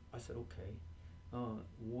 I said, okay.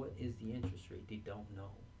 What is the interest rate? They don't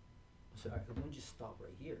know. So I said, why don't you just stop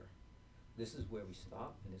right here? This is where we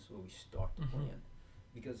stop, and this is where we start the Mhm. plan.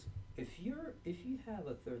 Because if you have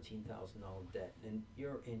a $13,000 debt and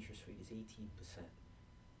your interest rate is 18%,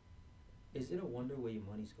 is it a wonder where your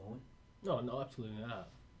money's going? No, absolutely not.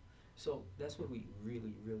 So that's where we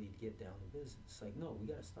really, really get down to business. Like, no, we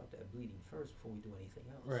got to stop that bleeding first before we do anything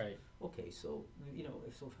else. Right. Okay, so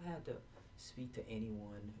if I had to speak to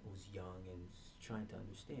anyone who's young and trying to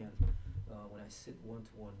understand, when I sit one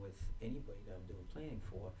to one with anybody that I'm doing planning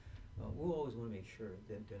for, we'll always want to make sure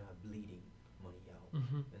that they're not bleeding money out,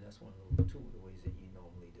 Mhm. and that's one of the two of the ways that you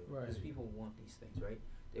normally do it. Because Right. people want these things, right?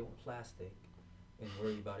 They want plastic and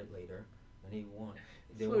worry about it later, and they want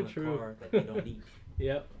So a true. car that they don't need.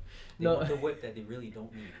 Yep. They No. want the whip that they really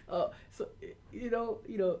don't need. So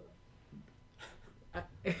I,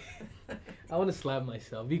 I want to slap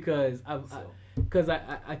myself because So,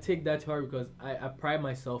 I take that to heart because I pride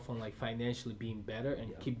myself on like financially being better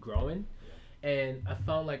and Yeah. keep growing, and I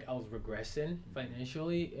found like I was regressing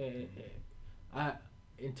financially, and I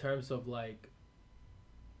in terms of like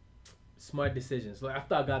smart decisions. Like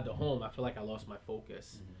after I got the home, I feel like I lost my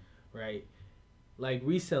focus, right? Like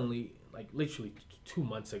recently, like literally 2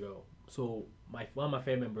 months ago. So my one of my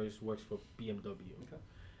family members works for BMW, Okay.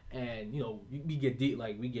 and you know we get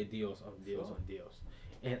we get deals on deals Sure. on deals,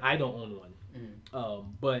 and I don't own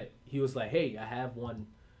one. But he was like, hey, I have one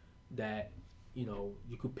that you know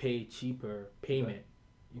you could pay cheaper payment.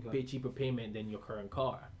 You could Okay. pay cheaper payment than your current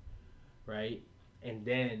car, right? And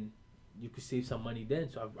then you could save some money then.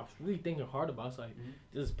 So I was really thinking hard about it. I was like,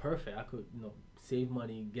 this is perfect. I could, you know, save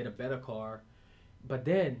money, get a better car. But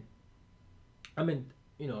then, I mean,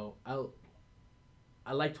 you know,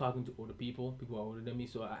 I like talking to older people. People are older than me.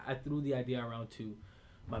 So I threw the idea around to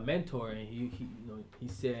my mentor, and he you know he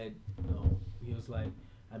said, you know, he was like,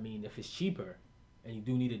 I mean, if it's cheaper, and you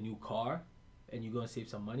do need a new car, and you're gonna save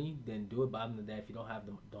some money, then do it. But other than that, if you don't have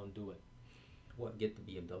them, don't do it. What, get the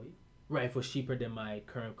BMW? Right, it was cheaper than my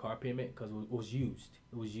current car payment because it was used.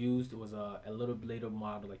 It was used. It was a little later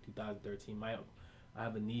model, like 2013. I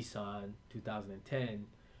have a Nissan 2010.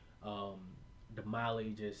 Um, the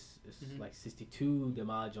mileage is like 62. The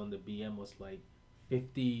mileage on the BM was like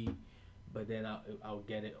 50, but then I'll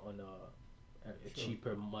get it on a Sure.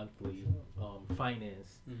 cheaper monthly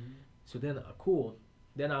finance. Mm-hmm. So then cool.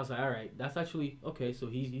 Then I was like, all right, that's actually okay. So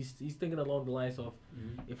he's thinking along the lines of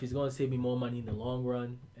if it's gonna save me more money in the long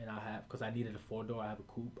run, and I have because I needed a 4 door. I have a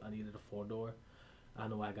coupe. I needed a 4 door. I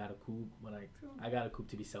know I got a coupe when I got a coupe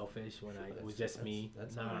to be selfish when Sure, it was just me.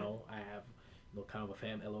 that's Now alright. I have kind of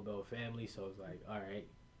a little bit of a family. So it's like, all right,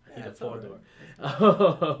 I need a That's 4 door. alright.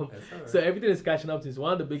 So That's alright. everything is catching up to this.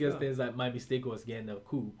 One of the biggest Sure. things that my mistake was getting a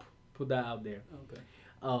coupe. Put that out there. Okay.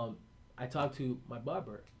 I talked to my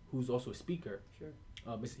barber, who's also a speaker. Sure.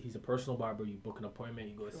 He's a personal barber. You book an appointment,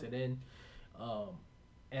 you go Sure. sit in,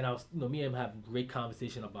 and I was, you know, me and him have great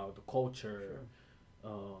conversation about the culture,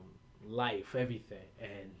 life, everything.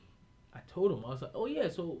 And I told him, I was like, oh yeah,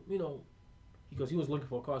 so you know, because he was looking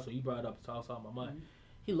for a car, so he brought it up, so I was on my mind.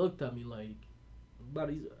 He looked at me like,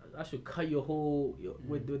 buddy, I should cut your whole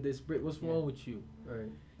with this brick. What's wrong with you?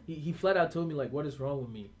 Right. He flat out told me like, what is wrong with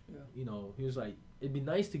me? Yeah. You know, he was like, it'd be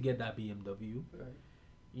nice to get that BMW. Right.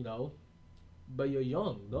 You know, but you're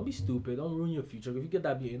young. Don't be stupid. Don't ruin your future. If you get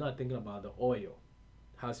that BMW, you're not thinking about the oil,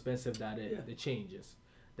 how expensive that is, Yeah. the changes,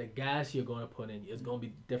 the gas you're going to put in is going to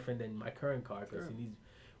be different than my current car because Sure. it needs.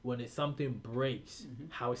 When something breaks,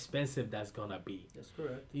 how expensive that's gonna be. That's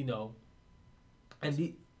correct. You know, and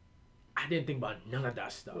I didn't think about none of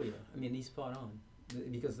that stuff. Oh yeah. I mean, he's spot on.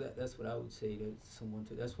 Because that's what I would say to someone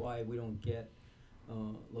too. That's why we don't get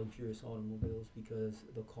luxurious automobiles, because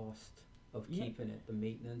the cost of Yeah. keeping it, the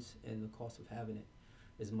maintenance, and the cost of having it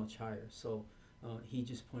is much higher. So he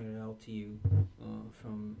just pointed out to you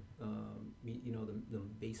from you know the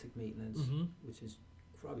basic maintenance, Mm-hmm. which is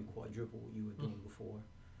probably quadruple what you were doing before.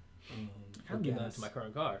 I don't do that to my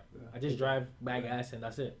current car. Yeah. I just drive back Yeah. gas and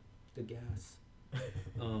that's it. The gas.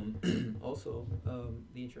 Also,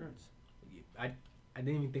 the insurance. I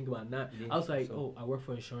didn't even think about that. You I was like, so- oh, I work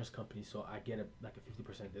for an insurance company, so I get like a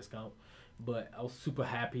 50% discount. But I was super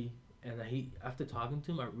happy, and after talking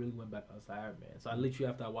to him, I really went back. I was like, all right, man. So I literally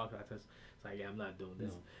after I walked out, I was like, yeah, I'm not doing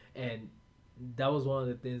this. No. And that was one of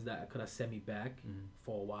the things that could have set me back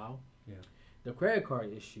for a while. Yeah. The credit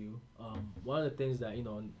card issue. One of the things that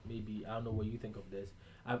maybe I don't know what you think of this.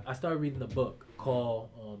 I started reading a book called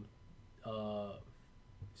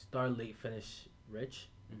Start Late Finish Rich.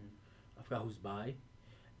 I forgot who's by,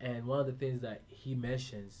 and one of the things that he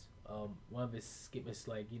mentions, one of his skip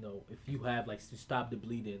like if you have like to stop the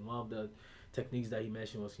bleeding, one of the techniques that he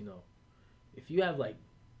mentioned was if you have like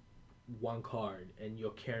one card and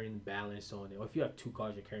you're carrying balance on it, or if you have two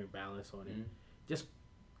cards you're carrying balance on it, just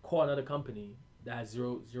call another company that has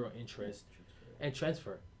zero interest and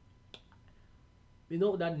transfer.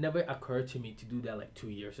 That never occurred to me to do that like 2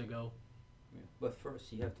 years ago. Yeah. But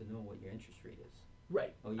first, you have to know what your interest rate is.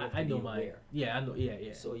 Right. Oh, you have I to know be my. aware. Yeah, I know.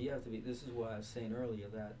 Yeah. So you have to be. This is why I was saying earlier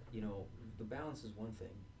that the balance is one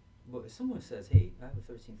thing, but if someone says, "Hey, I have a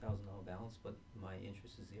 $13,000 balance, but my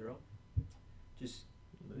interest is zero," just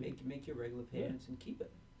make your regular payments and keep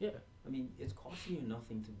it. Yeah. I mean, it's costing you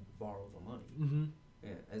nothing to borrow the money. Mm-hmm.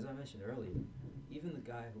 Yeah, as I mentioned earlier, even the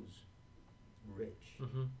guy who's rich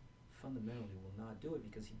Mm-hmm. fundamentally will not do it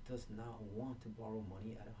because he does not want to borrow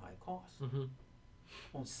money at a high cost Mm-hmm.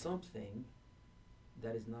 on something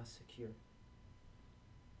that is not secure.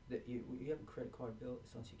 That you have a credit card bill,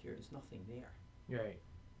 it's unsecured. It's nothing there. Right.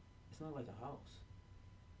 It's not like a house.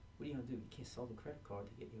 What are you gonna do? You can't sell the credit card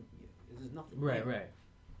to get there's nothing Right. there. Right.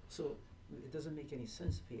 So it doesn't make any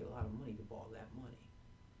sense to pay a lot of money to borrow that money.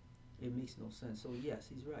 It makes no sense. So yes,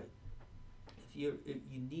 he's right. if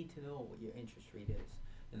you need to know what your interest rate is,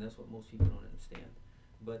 and that's what most people don't understand.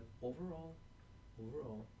 But overall,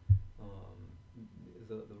 um,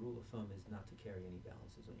 the rule of thumb is not to carry any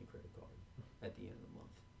balances on your credit card at the end of the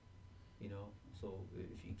month. You know, so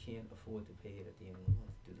if you can't afford to pay it at the end of the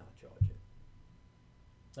month, do not charge it.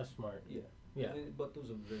 That's smart. Yeah. Yeah. But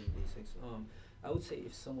those are very basics. I would say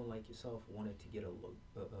if someone like yourself wanted to get a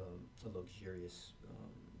luxurious,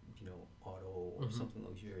 auto or Mhm. something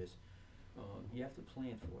luxurious, you have to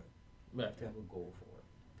plan for it. You Right. have to have a goal for it.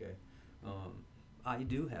 Okay. I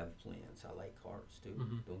do have plans. I like cars too.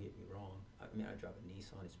 Mhm. Don't get me wrong. I mean, I drive a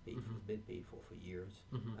Nissan. It's paid for. Mhm. It's been paid for years.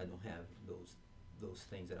 Mhm. I don't have those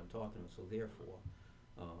things that I'm talking about. So therefore,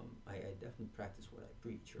 I definitely practice what I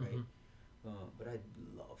preach, right? Mhm. But I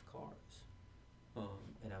love cars,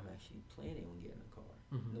 and I'm actually planning on getting a car.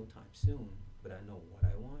 Mhm. No time soon, but I know what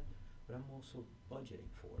I want. But I'm also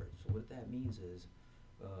budgeting for it. So what that means is,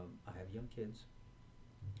 I have young kids.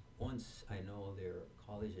 Once I know their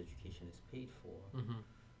college education is paid for, Mhm.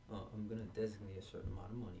 I'm gonna designate a certain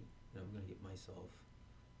amount of money, and I'm gonna get myself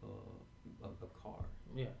a car,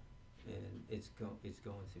 Yeah. and it's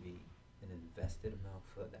going to be an invested amount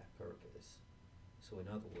for that purpose. So in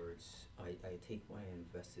other words, I take what I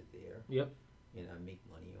invested there, Yep. and I make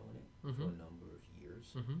money on it for a Mhm. number of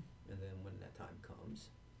years, Mhm. and then when that time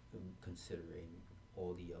comes, considering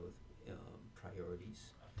all the other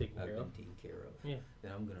priorities Taken I've care been of. taken care of, Yeah.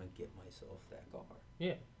 then I'm gonna get myself that car.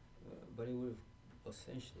 Yeah. But it would have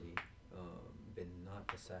essentially been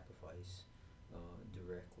not a sacrifice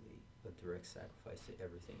directly, a direct sacrifice to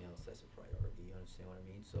everything else that's a priority. You understand what I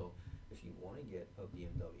mean? So if you want to get a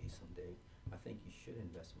BMW someday, I think you should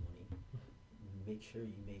invest money. Make sure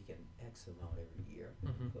you make an X amount every year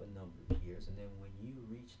Mhm. for a number of years, and then when you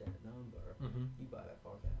reach that number, Mhm. you buy that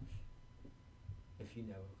car cash. If you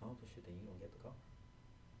never accomplish it, then you don't get the car.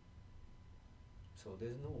 So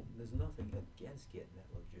there's nothing against getting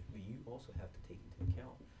that luxury, but you also have to take into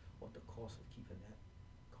account what the cost of keeping that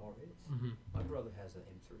car is. Mhm. My brother has an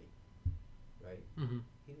M3, right? Mhm.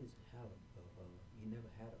 He doesn't have he never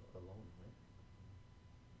had a loan on it,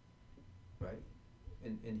 right?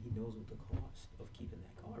 And he knows what the cost of keeping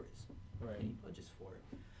that car is, Right. and he budgets for it.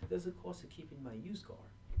 There's a cost of keeping my used car.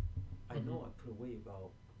 I Mhm. know I put away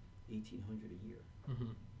about 1,800 a year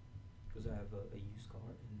Mhm. because I have a used car,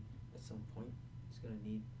 and at some point it's gonna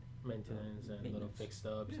need Maintenance and little maintenance. fixed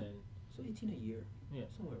ups Yeah. and So 18 a year, yeah.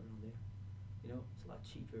 somewhere around there. You know, it's a lot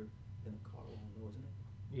cheaper than a car loan, though, isn't it?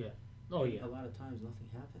 Yeah. Oh And yeah. a lot of times nothing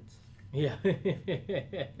happens. Yeah.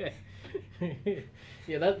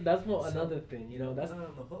 Yeah, that's more So, another thing, you know, I'm that's not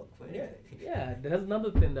on the hook for yeah, anything. yeah, that's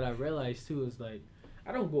another thing that I realized too is like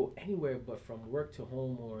I don't go anywhere but from work to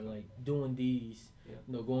home or like doing these,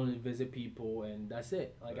 Yeah. going to visit people and that's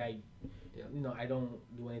it. Like Right. Yeah. I don't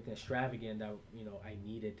do anything extravagant that I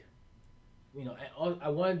needed. I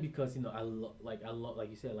wanted because I love like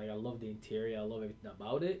you said like I love the interior, I love everything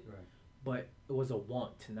about it, Right. but it was a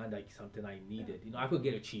want, not like something I needed. Yeah. I could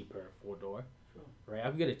get a cheaper 4 door, Sure. right? I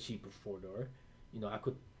could get a cheaper 4 door. I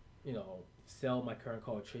could, sell my current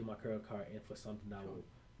car, or trade my current car in for something that Sure.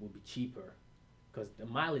 would be cheaper, because the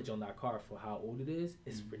mileage on that car for how old it is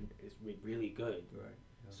Mhm. really good. Right.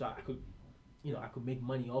 Yeah. So I could, I could make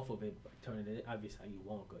money off of it by turning it. Obviously, you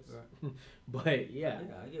won't, cause, Right. but yeah,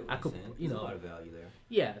 Yeah, I get what I you're could, saying. you There's know, a lot of value there.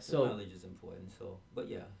 yeah. The So mileage is important. So, but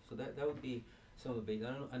yeah, so that would be some of the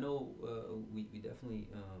basics. I know we definitely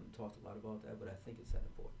talked a lot about that, but I think it's that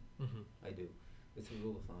important. mhm, I do. It's a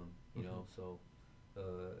rule of thumb, you know. So,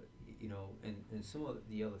 and some of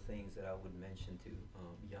the other things that I would mention to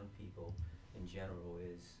young people in general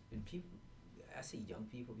is, and people, I say young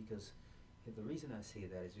people because the reason I say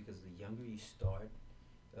that is because the younger you start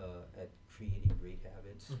at creating great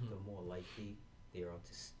habits, Mhm. the more likely they are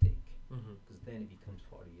to stick, mhm, because then it becomes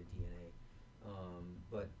part of your DNA.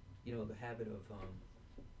 But the habit of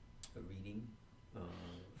reading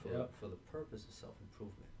Yep. for the purpose of self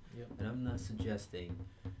improvement. Yep. And I'm not suggesting,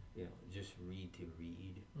 just read to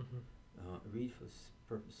read. mhm, Read for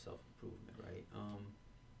purpose of self improvement, right?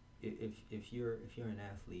 If you're an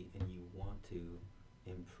athlete and you want to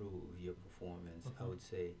improve your performance, I Mhm. would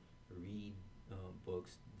say read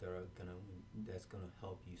books that's gonna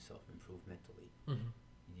help you self improve mentally. mhm,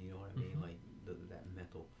 You know what I mean? Mhm. Like that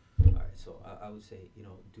mental. All right, so I would say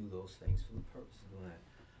do those things for the purpose of doing that.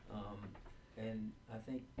 And I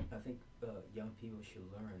think young people should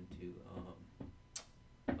learn to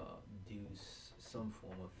do some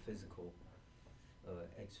form of physical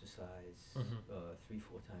exercise Mhm.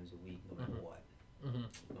 3-4 times a week, no matter Mhm. what.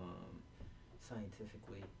 mhm,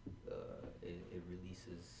 Scientifically, it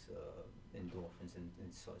releases endorphins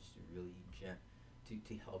and such to really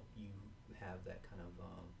to help you have that kind of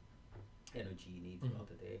energy you need throughout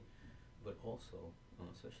the day, but also,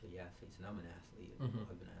 especially athletes, and I'm an athlete, I've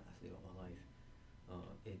been an athlete all my life,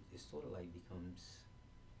 it sort of like becomes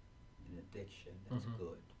an addiction that's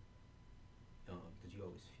good, because you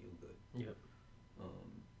always feel good. Yep.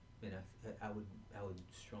 And I would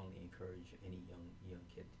strongly encourage any young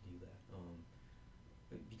kid to do that,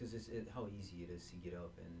 because how easy it is to get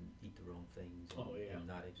up and eat the wrong things and, Oh, yeah. and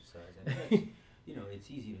not exercise. And that's, it's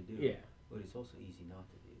easy to do, Yeah. but it's also easy not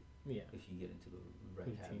to do Yeah. if you get into the right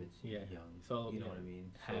Routine. habits Yeah. young. So, You know yeah, what I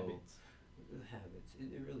mean? habits. So, habits.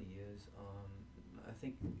 It really is. I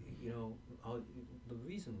think the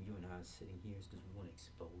reason you and I are sitting here is because we want to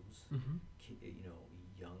expose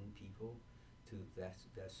young people to that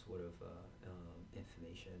sort of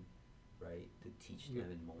information, right? To teach Yep.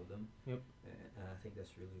 them and mold them. Yep. And I think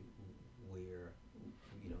that's really where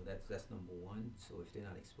that's number one. So if they're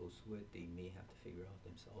not exposed to it, they may have to figure out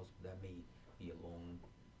themselves. That may be a long,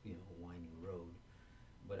 winding road.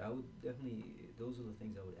 But I would definitely, those are the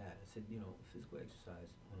things I would add. I said, physical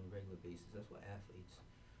exercise on a regular basis. That's why athletes,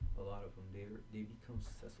 a lot of them, they become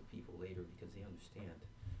successful people later because they understand,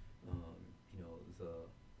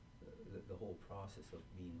 the whole process of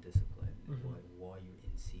being disciplined. While you're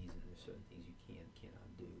in season, there's certain things you cannot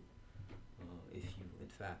do. If you, in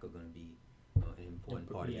fact, are going to be an important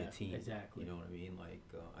part of your team. Exactly. You know what I mean? Like,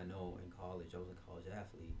 I know in college, I was a college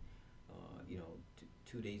athlete.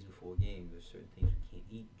 2 days before a game, there's certain things we can't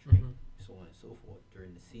eat, drink, so on and so forth.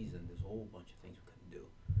 During the season, there's a whole bunch of things we couldn't do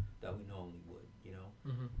that we normally would,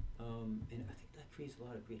 and I think that creates a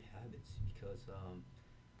lot of great habits because,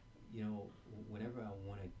 whenever I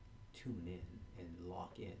want to tune in and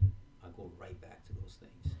lock in, I go right back to those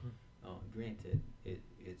things. Granted,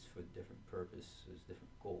 it's for different purposes,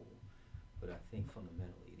 different goal, but I think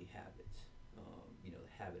fundamentally the habits, the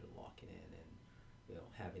habit of locking in and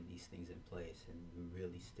having these things in place and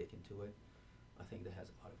really sticking to it, I think that has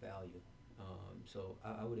a lot of value. So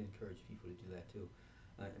I would encourage people to do that too.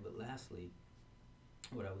 But lastly,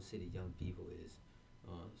 what I would say to young people is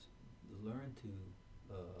learn to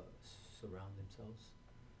surround themselves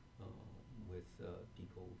with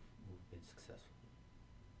people who've been successful.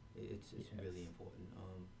 It's Yes. really important.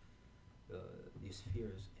 Your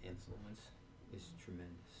sphere's influence is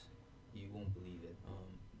tremendous. You won't believe it.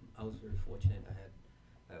 I was very fortunate. I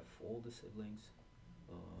have 4 older siblings.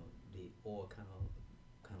 They all kind of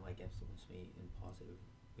like influenced me in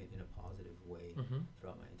a positive way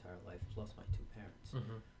throughout my entire life. Plus my 2 parents.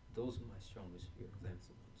 Those are my strongest sphere of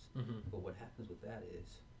influence. But what happens with that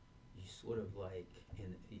is you sort of like,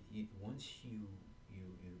 once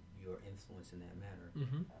you're influenced in that manner,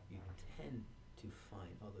 you tend to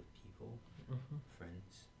find other people,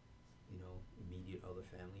 friends, immediate other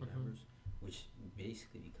family members, which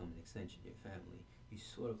basically become an extension of your family. You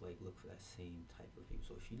sort of like look for that same type of people.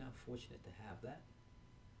 So if you're not fortunate to have that,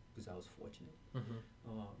 because I was fortunate,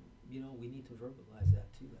 we need to verbalize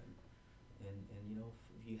that to them. And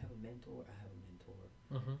if you have a mentor, I have a mentor.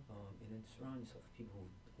 And then surround yourself with people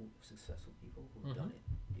who successful people who've done it,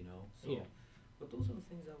 So, Yeah. but those are the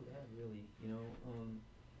things I would add, really.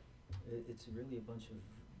 It's really a bunch of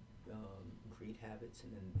great habits,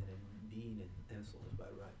 and then being influenced by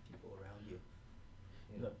the right people around you.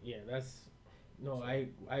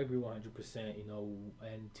 I agree 100%.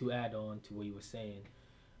 And to add on to what you were saying,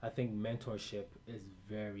 I think mentorship is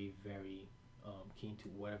very, very keen to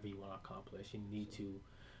whatever you want to accomplish. You need to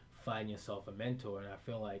find yourself a mentor, and I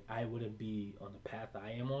feel like I wouldn't be on the path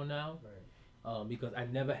I am on now, because I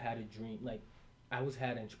never had a dream. Like, I always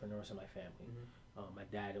had entrepreneurs in my family. My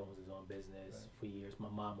dad owns his own business for years. My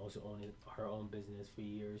mom also owned her own business for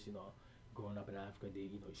years. Growing up in Africa,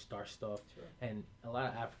 you start stuff, and a lot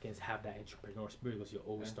of Africans have that entrepreneur spirit because you're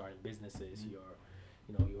always starting businesses.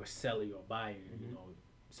 You're a seller, you're a buyer.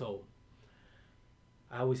 So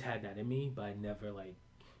I always had that in me, but I never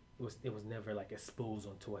it was never like exposed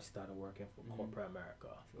until I started working for corporate America.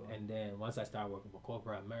 And then once I started working for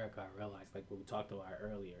corporate America, I realized, like what we talked about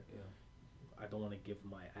earlier, I don't want to give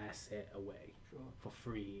my asset away for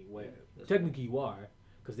free. Where technically you are,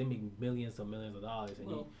 because they make millions and millions of dollars,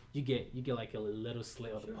 and you get like a little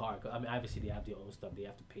slit of the park. I mean, obviously they have their own stuff they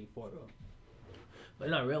have to pay for, but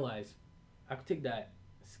then I realized I could take that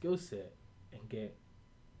skill set and get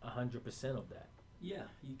 100% of that. Yeah,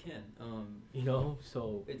 you can.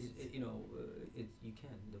 So you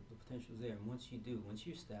can. The potential is there, and once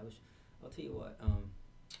you establish, I'll tell you what.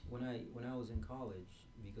 When I was in college,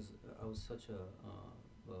 because I was such a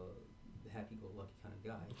happy-go-lucky kind of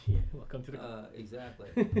guy. Yeah, welcome to the. Exactly.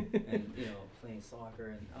 And playing soccer,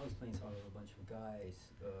 and I was playing soccer with a bunch of guys.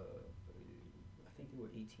 I think there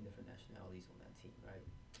were 18 different nationalities on that team, right?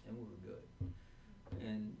 and we were good.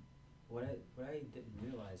 And what I didn't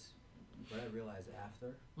realize, what I realized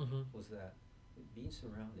after Mhm. was that being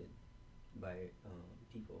surrounded by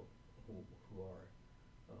people who are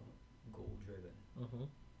goal driven, Mhm.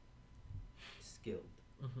 skilled,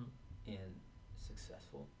 Mhm. and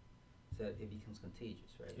successful, so that it becomes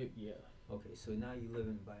contagious, right? Yeah. Okay, so now you're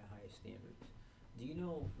living by higher standards. Do you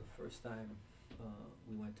know the first time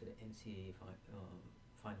we went to the NCAA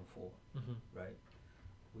Final Four, Mhm. right?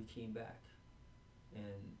 We came back,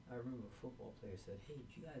 and I remember a football player said, "Hey,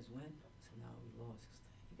 did you guys win?" I said, "No, we lost."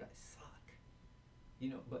 He said, "You guys suck."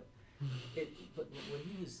 But what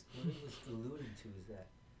he was alluding to is that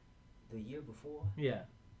the year before, Yeah.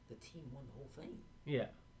 the team won the whole thing, Yeah.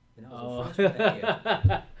 and I was a Oh. freshman that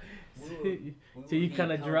year. so, We were we so were you being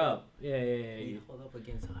kind of held drop. up. Yeah. Yeah. We Yeah. held up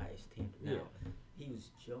against a higher standard. Yeah. Now, he was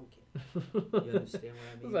joking. Yeah. You understand what I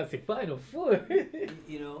I was mean? about to say Final Four.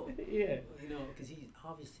 You know, Yeah. because he's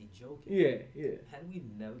obviously joking. Yeah. Yeah. Had we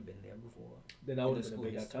never been there before, Then that in would the have been a school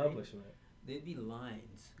big history, accomplishment. there'd be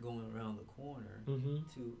lines going around the corner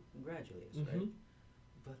Mhm. to congratulate us, right? Mhm.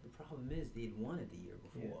 But the problem is they'd won it the year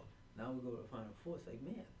before. Now we go to the Final Four. It's like,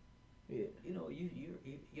 man, Yeah.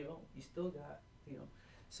 you still got,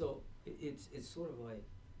 so it's sort of like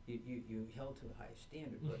you held to a higher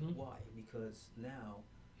standard, but Mhm. why? Because now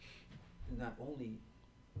not only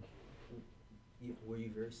were you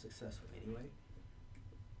very successful anyway,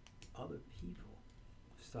 other people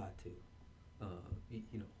start to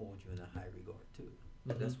hold you in a high regard too.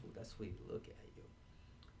 Mhm. That's the way they look at you.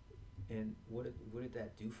 And what did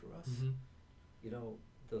that do for us? Mhm.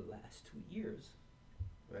 The last 2 years,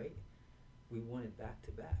 right? We won it back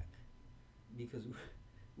to back because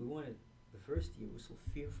we won it the first year. We were so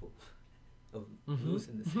fearful of Mhm.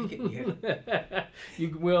 losing the second year.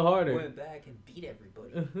 You went harder. Went back and beat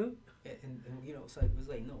everybody. Mhm. And so it was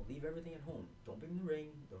like, no, leave everything at home. Don't bring the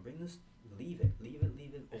ring. Don't bring this. Leave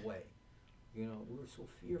it away. We were so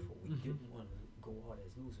fearful. We Mhm. didn't want to go out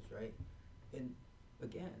as losers, right? And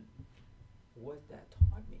again, what that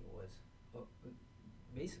taught me was,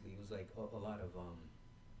 basically, it was like a lot of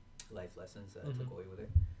life lessons that I took Mhm. away with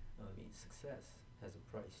it. I mean, success has a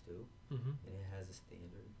price too, Mhm. and it has a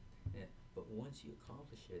standard. But once you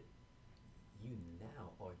accomplish it, you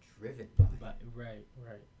now are driven by it.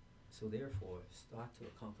 Right. So therefore, start to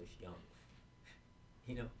accomplish young.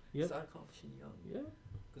 Yep. Start accomplishing young, Yeah.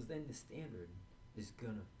 because then the standard is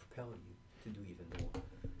gonna propel you to do even more.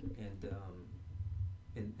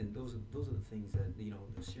 And those are the things that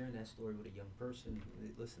sharing that story with a young person.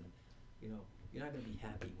 Listen, you're not gonna be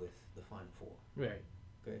happy with the Final Four, Right.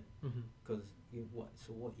 okay? Mhm. Because you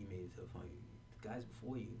made it to the final. The guys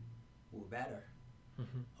before you were better.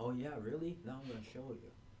 Mhm. Oh yeah, really? Now I'm gonna show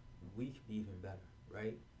you. We could be even better,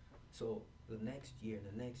 right? So the next year, and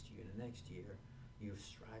the next year, and the next year, you're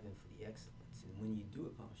striving for the excellence. And when you do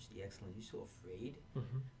accomplish the excellence, you're so afraid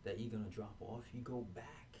Mhm. that you're gonna drop off. You go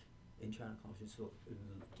back and try to accomplish it. So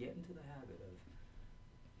get into the habit of,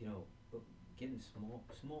 getting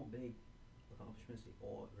big accomplishments. They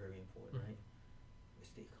all very important, Mhm. right? It's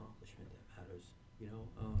the accomplishment that matters.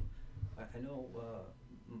 I know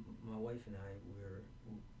my wife and I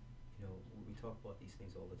we talk about these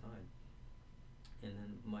things all the time. And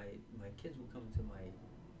then my kids will come into my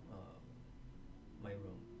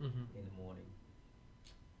room Mhm. in the morning,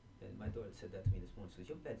 and my daughter said that to me this morning. She says,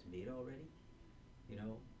 "Your bed's made already?"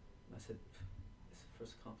 I said, "It's the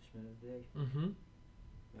first accomplishment of the day. Mhm.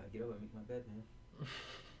 I get up, I make my bed, man."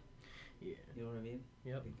 Yeah. You know what I mean?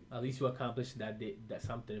 Yep. Like, At least you accomplished that day. That's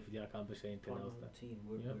something. If you didn't accomplish anything part of else, my that.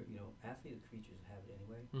 routine. Yep. Athletic creatures have it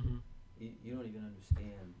anyway. Mhm. You don't even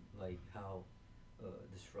understand like how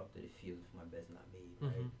disrupted it feels if my bed's not made,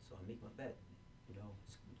 right? Mhm. So I make my bed.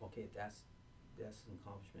 It's, okay. That's an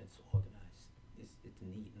accomplishment. It's organized. It's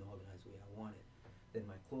neat and organized the way I want it. Then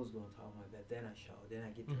my clothes go on top of my bed. Then I shower. Then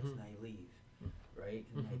I get dressed Mhm. and I leave, Mhm. right?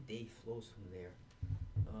 And my Mhm. day flows from there.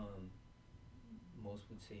 Most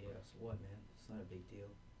would say, yeah, so what, man? It's not a big deal.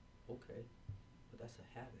 Okay, but that's a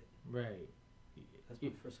habit. Right. That's my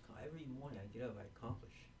first. Every morning I get up, I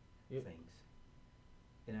accomplish Yep. things,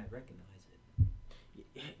 and I recognize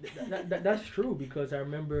it. That's true because I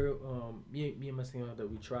remember me and my sister that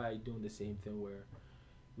we tried doing the same thing where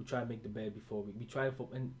we tried to make the bed before we tried for,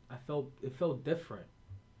 and it felt different.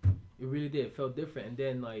 It really did. It felt different, and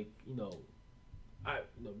then I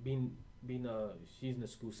being she's in the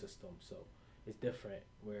school system, so it's different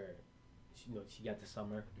where she got the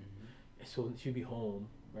summer, Mm-hmm. so she'll be home,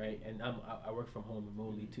 right? And I work from home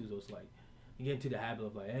remotely Mhm. too, so it's like you get into the habit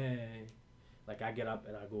of like, hey, like I get up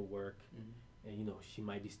and I go work, Mm-hmm. and she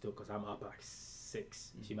might be still because I'm up like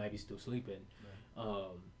 6. She Mhm. might be still sleeping,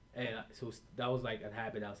 Right. and that was like a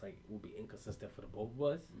habit that was like would be inconsistent for the both of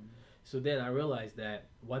us. Mhm. So then I realized that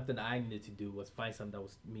one thing I needed to do was find something that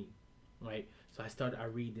was me, right? So I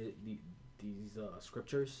read these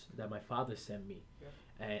scriptures that my father sent me, Yeah.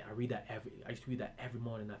 and I used to read that every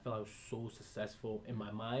morning. I felt I was so successful in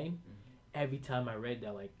my mind. Mhm. Every time I read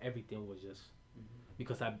that, like everything was just Mhm.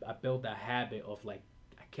 because I built that habit of like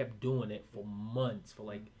I kept doing it for months, for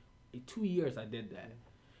like 2 years I did that,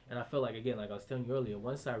 and I felt like again, like I was telling you earlier,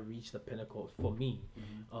 once I reached the pinnacle for me,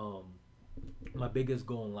 Mhm. um, my biggest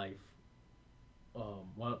goal in life,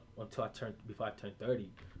 until I turned before I turned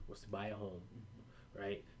 30, was to buy a home, Mhm.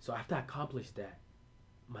 right? So after I accomplished that,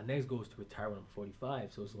 my next goal is to retire when I'm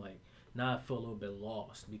 45. So it's like now I feel a little bit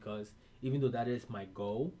lost because even though that is my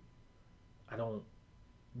goal, I don't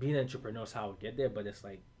being an entrepreneur is how I get there, but it's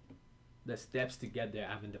like the steps to get there,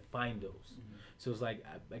 I haven't defined those. Mhm. So it's like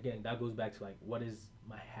again, that goes back to like what is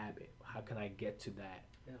my habit? How can I get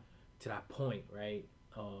Yeah. to that point, right?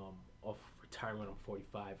 Of retiring when I'm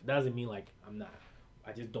 45. That doesn't mean like I'm not.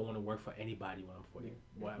 I just don't want to work for anybody when I'm 40. Yeah.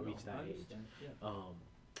 When I No, reach I that age. understand. Yeah. Um,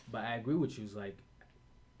 but I agree with you. It's like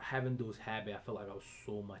having those habits. I felt like I was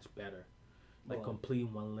so much better. Like Well,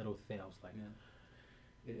 completing one little thing, I was like,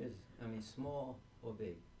 yeah, it is. I mean, small or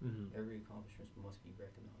big, mm-hmm, every accomplishment must be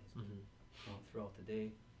recognized mm-hmm, throughout the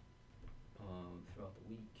day, throughout the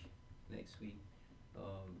week, next week.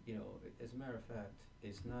 As a matter of fact,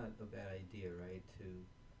 it's not a bad idea, right?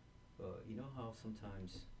 You know how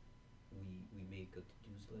sometimes we make a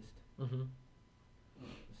to-dos list. mm-hmm.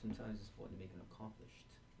 Sometimes it's important to make an accomplished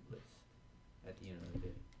list at the end of the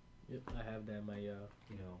day. Yep, I have that in my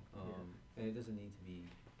And it doesn't need to be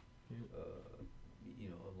yeah,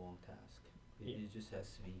 a long task. yeah. It just has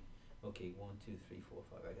to be, okay, 1, 2, 3, 4,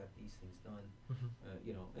 5. I got these things done.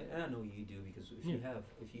 Mm-hmm. And I know you do because if Yeah. you have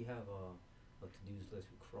a to-dos list,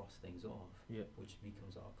 we cross things off, Yeah. which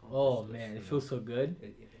becomes our Oh accomplished list. man, it feels so good.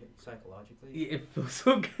 Psychologically. Yeah, it feels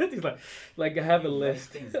so good. It's like I have a You write list,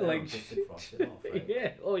 things down like just to cross it off, right?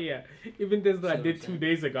 yeah, oh yeah. Even this that I See what did I'm 2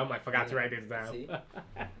 days ago, I'm like forgot to Yeah. write this down. See?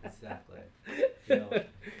 Exactly.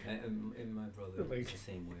 And my brother Like- is the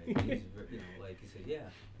same way. He's like he said, yeah.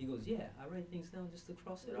 He goes, yeah, I write things down just to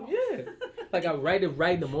cross it off. Yeah, like I write it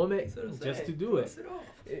right in the moment So to just say, to do cross it. it off.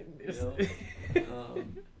 It's-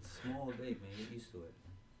 Small or big, man, get used to it.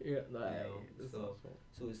 yeah, no, It's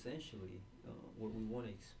So essentially, what we want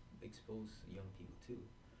to expose young people to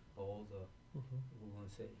are all the, Mhm. we want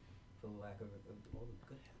to say, for the lack of all the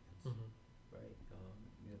good habits, Mhm. right?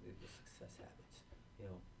 The success habits.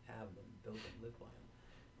 Have them, build them, live by them.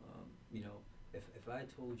 If I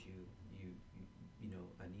told you,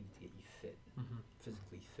 I needed to get you fit, Mhm.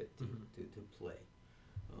 physically fit to Mhm. to play,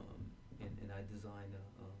 and I designed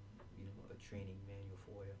a training manual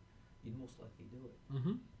for you, you'd most likely do it.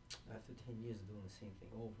 Mhm. After 10 years of doing the same thing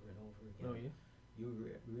over and over again, Oh yeah. you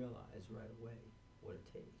realize right away what it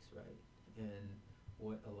takes, right? And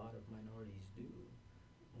what a lot of minorities do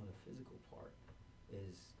on the physical part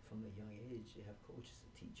is from a young age they have coaches to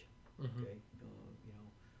teach. Mhm. Okay,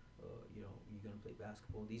 you're gonna play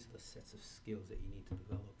basketball. These are the sets of skills that you need to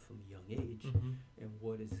develop from a young age. Mhm. And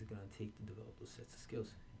what is it gonna take to develop those sets of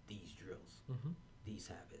skills? These drills, Mhm. these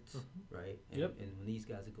habits, Mhm. right? And, Yep. and when these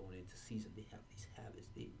guys are going into season, they have these habits.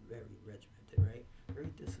 They very regimented, right?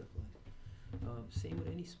 Very disciplined. Same with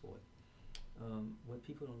any sport. What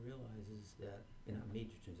people don't realize is that, and I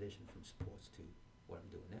made the transition from sports to what I'm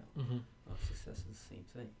doing now. Mhm. Success is the same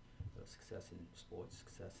thing. Success in sports,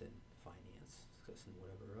 success in finance, success in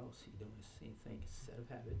whatever else you're doing is the same thing. It's a set of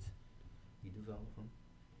habits. You develop them,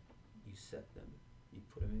 you set them, you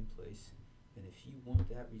put them in place, and if you want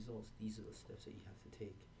that results, these are the steps that you have to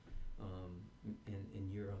take.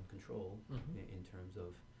 And you're on control Mhm. in terms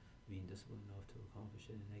of being disciplined enough to accomplish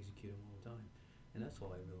it and execute them all the time. And that's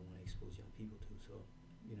all I really want to expose young people to. So,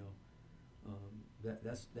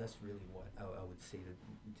 that's really what I would say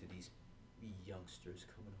to these youngsters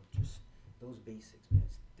coming up. Just those basics, man.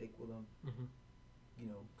 Stick with them. Mhm.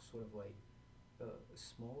 Sort of like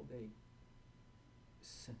small. They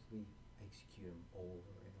simply execute them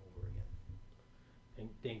over and over again.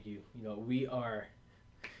 Thank you. We are.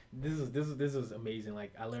 This is amazing.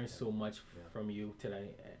 Like I learned so much Yeah. from you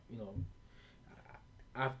today.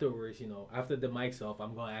 Afterwards, after the mic's off,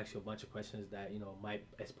 I'm gonna ask you a bunch of questions that might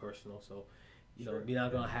it's personal. So, Sure. we're not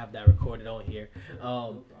Yeah. gonna have that recorded on here. Sure, no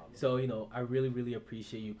Um, problem. so I really really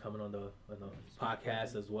appreciate you coming on the It's my podcast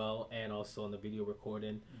pleasure. as well, and also on the video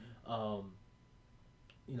recording. Mhm.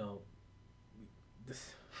 You know,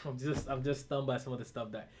 this I'm just stunned by some of the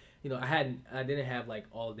stuff that I didn't have like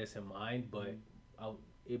all this in mind, but Mhm. I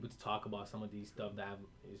able to talk about some of these stuff that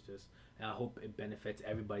is just. And I hope it benefits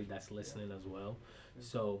everybody that's listening as well.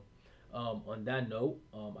 So, on that note,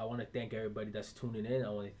 I want to thank everybody that's tuning in. I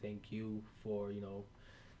want to thank you for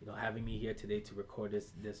having me here today to record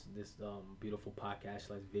this beautiful podcast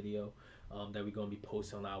slash video that we're gonna be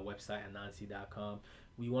posting on our website at nancy.com.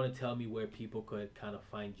 We want to tell me where people could kind of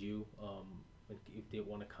find you if they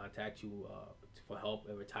want to contact you for help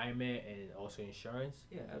in retirement and also insurance.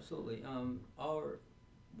 Yeah, absolutely. Our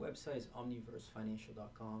website is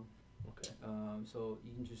omniversefinancial.com. Okay. So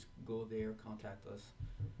you can just go there, contact us.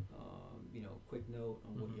 Quick note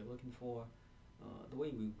on what Mhm. you're looking for. The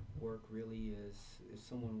way we work really is if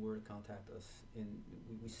someone were to contact us, and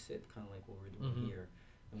we sit kind of like what we're doing Mhm. here,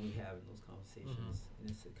 and we have those conversations, and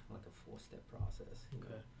it's kind of like a 4-step process.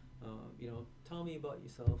 Okay. Tell me about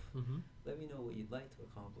yourself. Mm-hmm. Let me know what you'd like to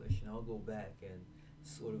accomplish, and I'll go back and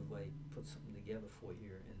sort of like put something together for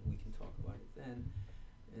you, and we can talk about it then.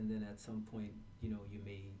 And then at some point, you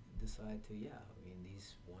may decide to,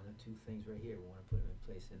 these 1 or 2 things right here, we want to put them in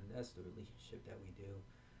place, and that's the relationship that we do.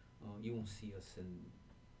 You won't see us in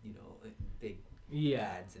big Yeah.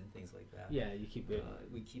 ads and things like that. Yeah, you keep it.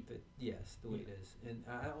 We keep it, yes, the way it is. And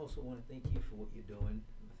I also want to thank you for what you're doing.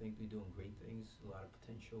 I think you're doing great things, a lot of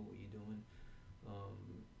potential, what you're doing.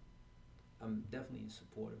 I'm definitely in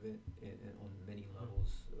support of it and on many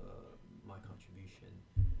levels. My contribution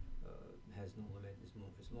has no limit.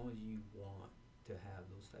 As long as you want to have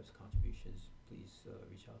those types of contributions, please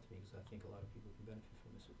reach out to me, because I think a lot of people can benefit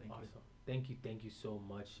from it. So thank you. Awesome. Thank you so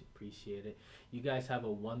much. Appreciate it. You guys have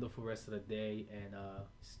a wonderful rest of the day, and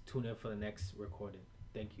tune in for the next recording.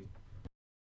 Thank you.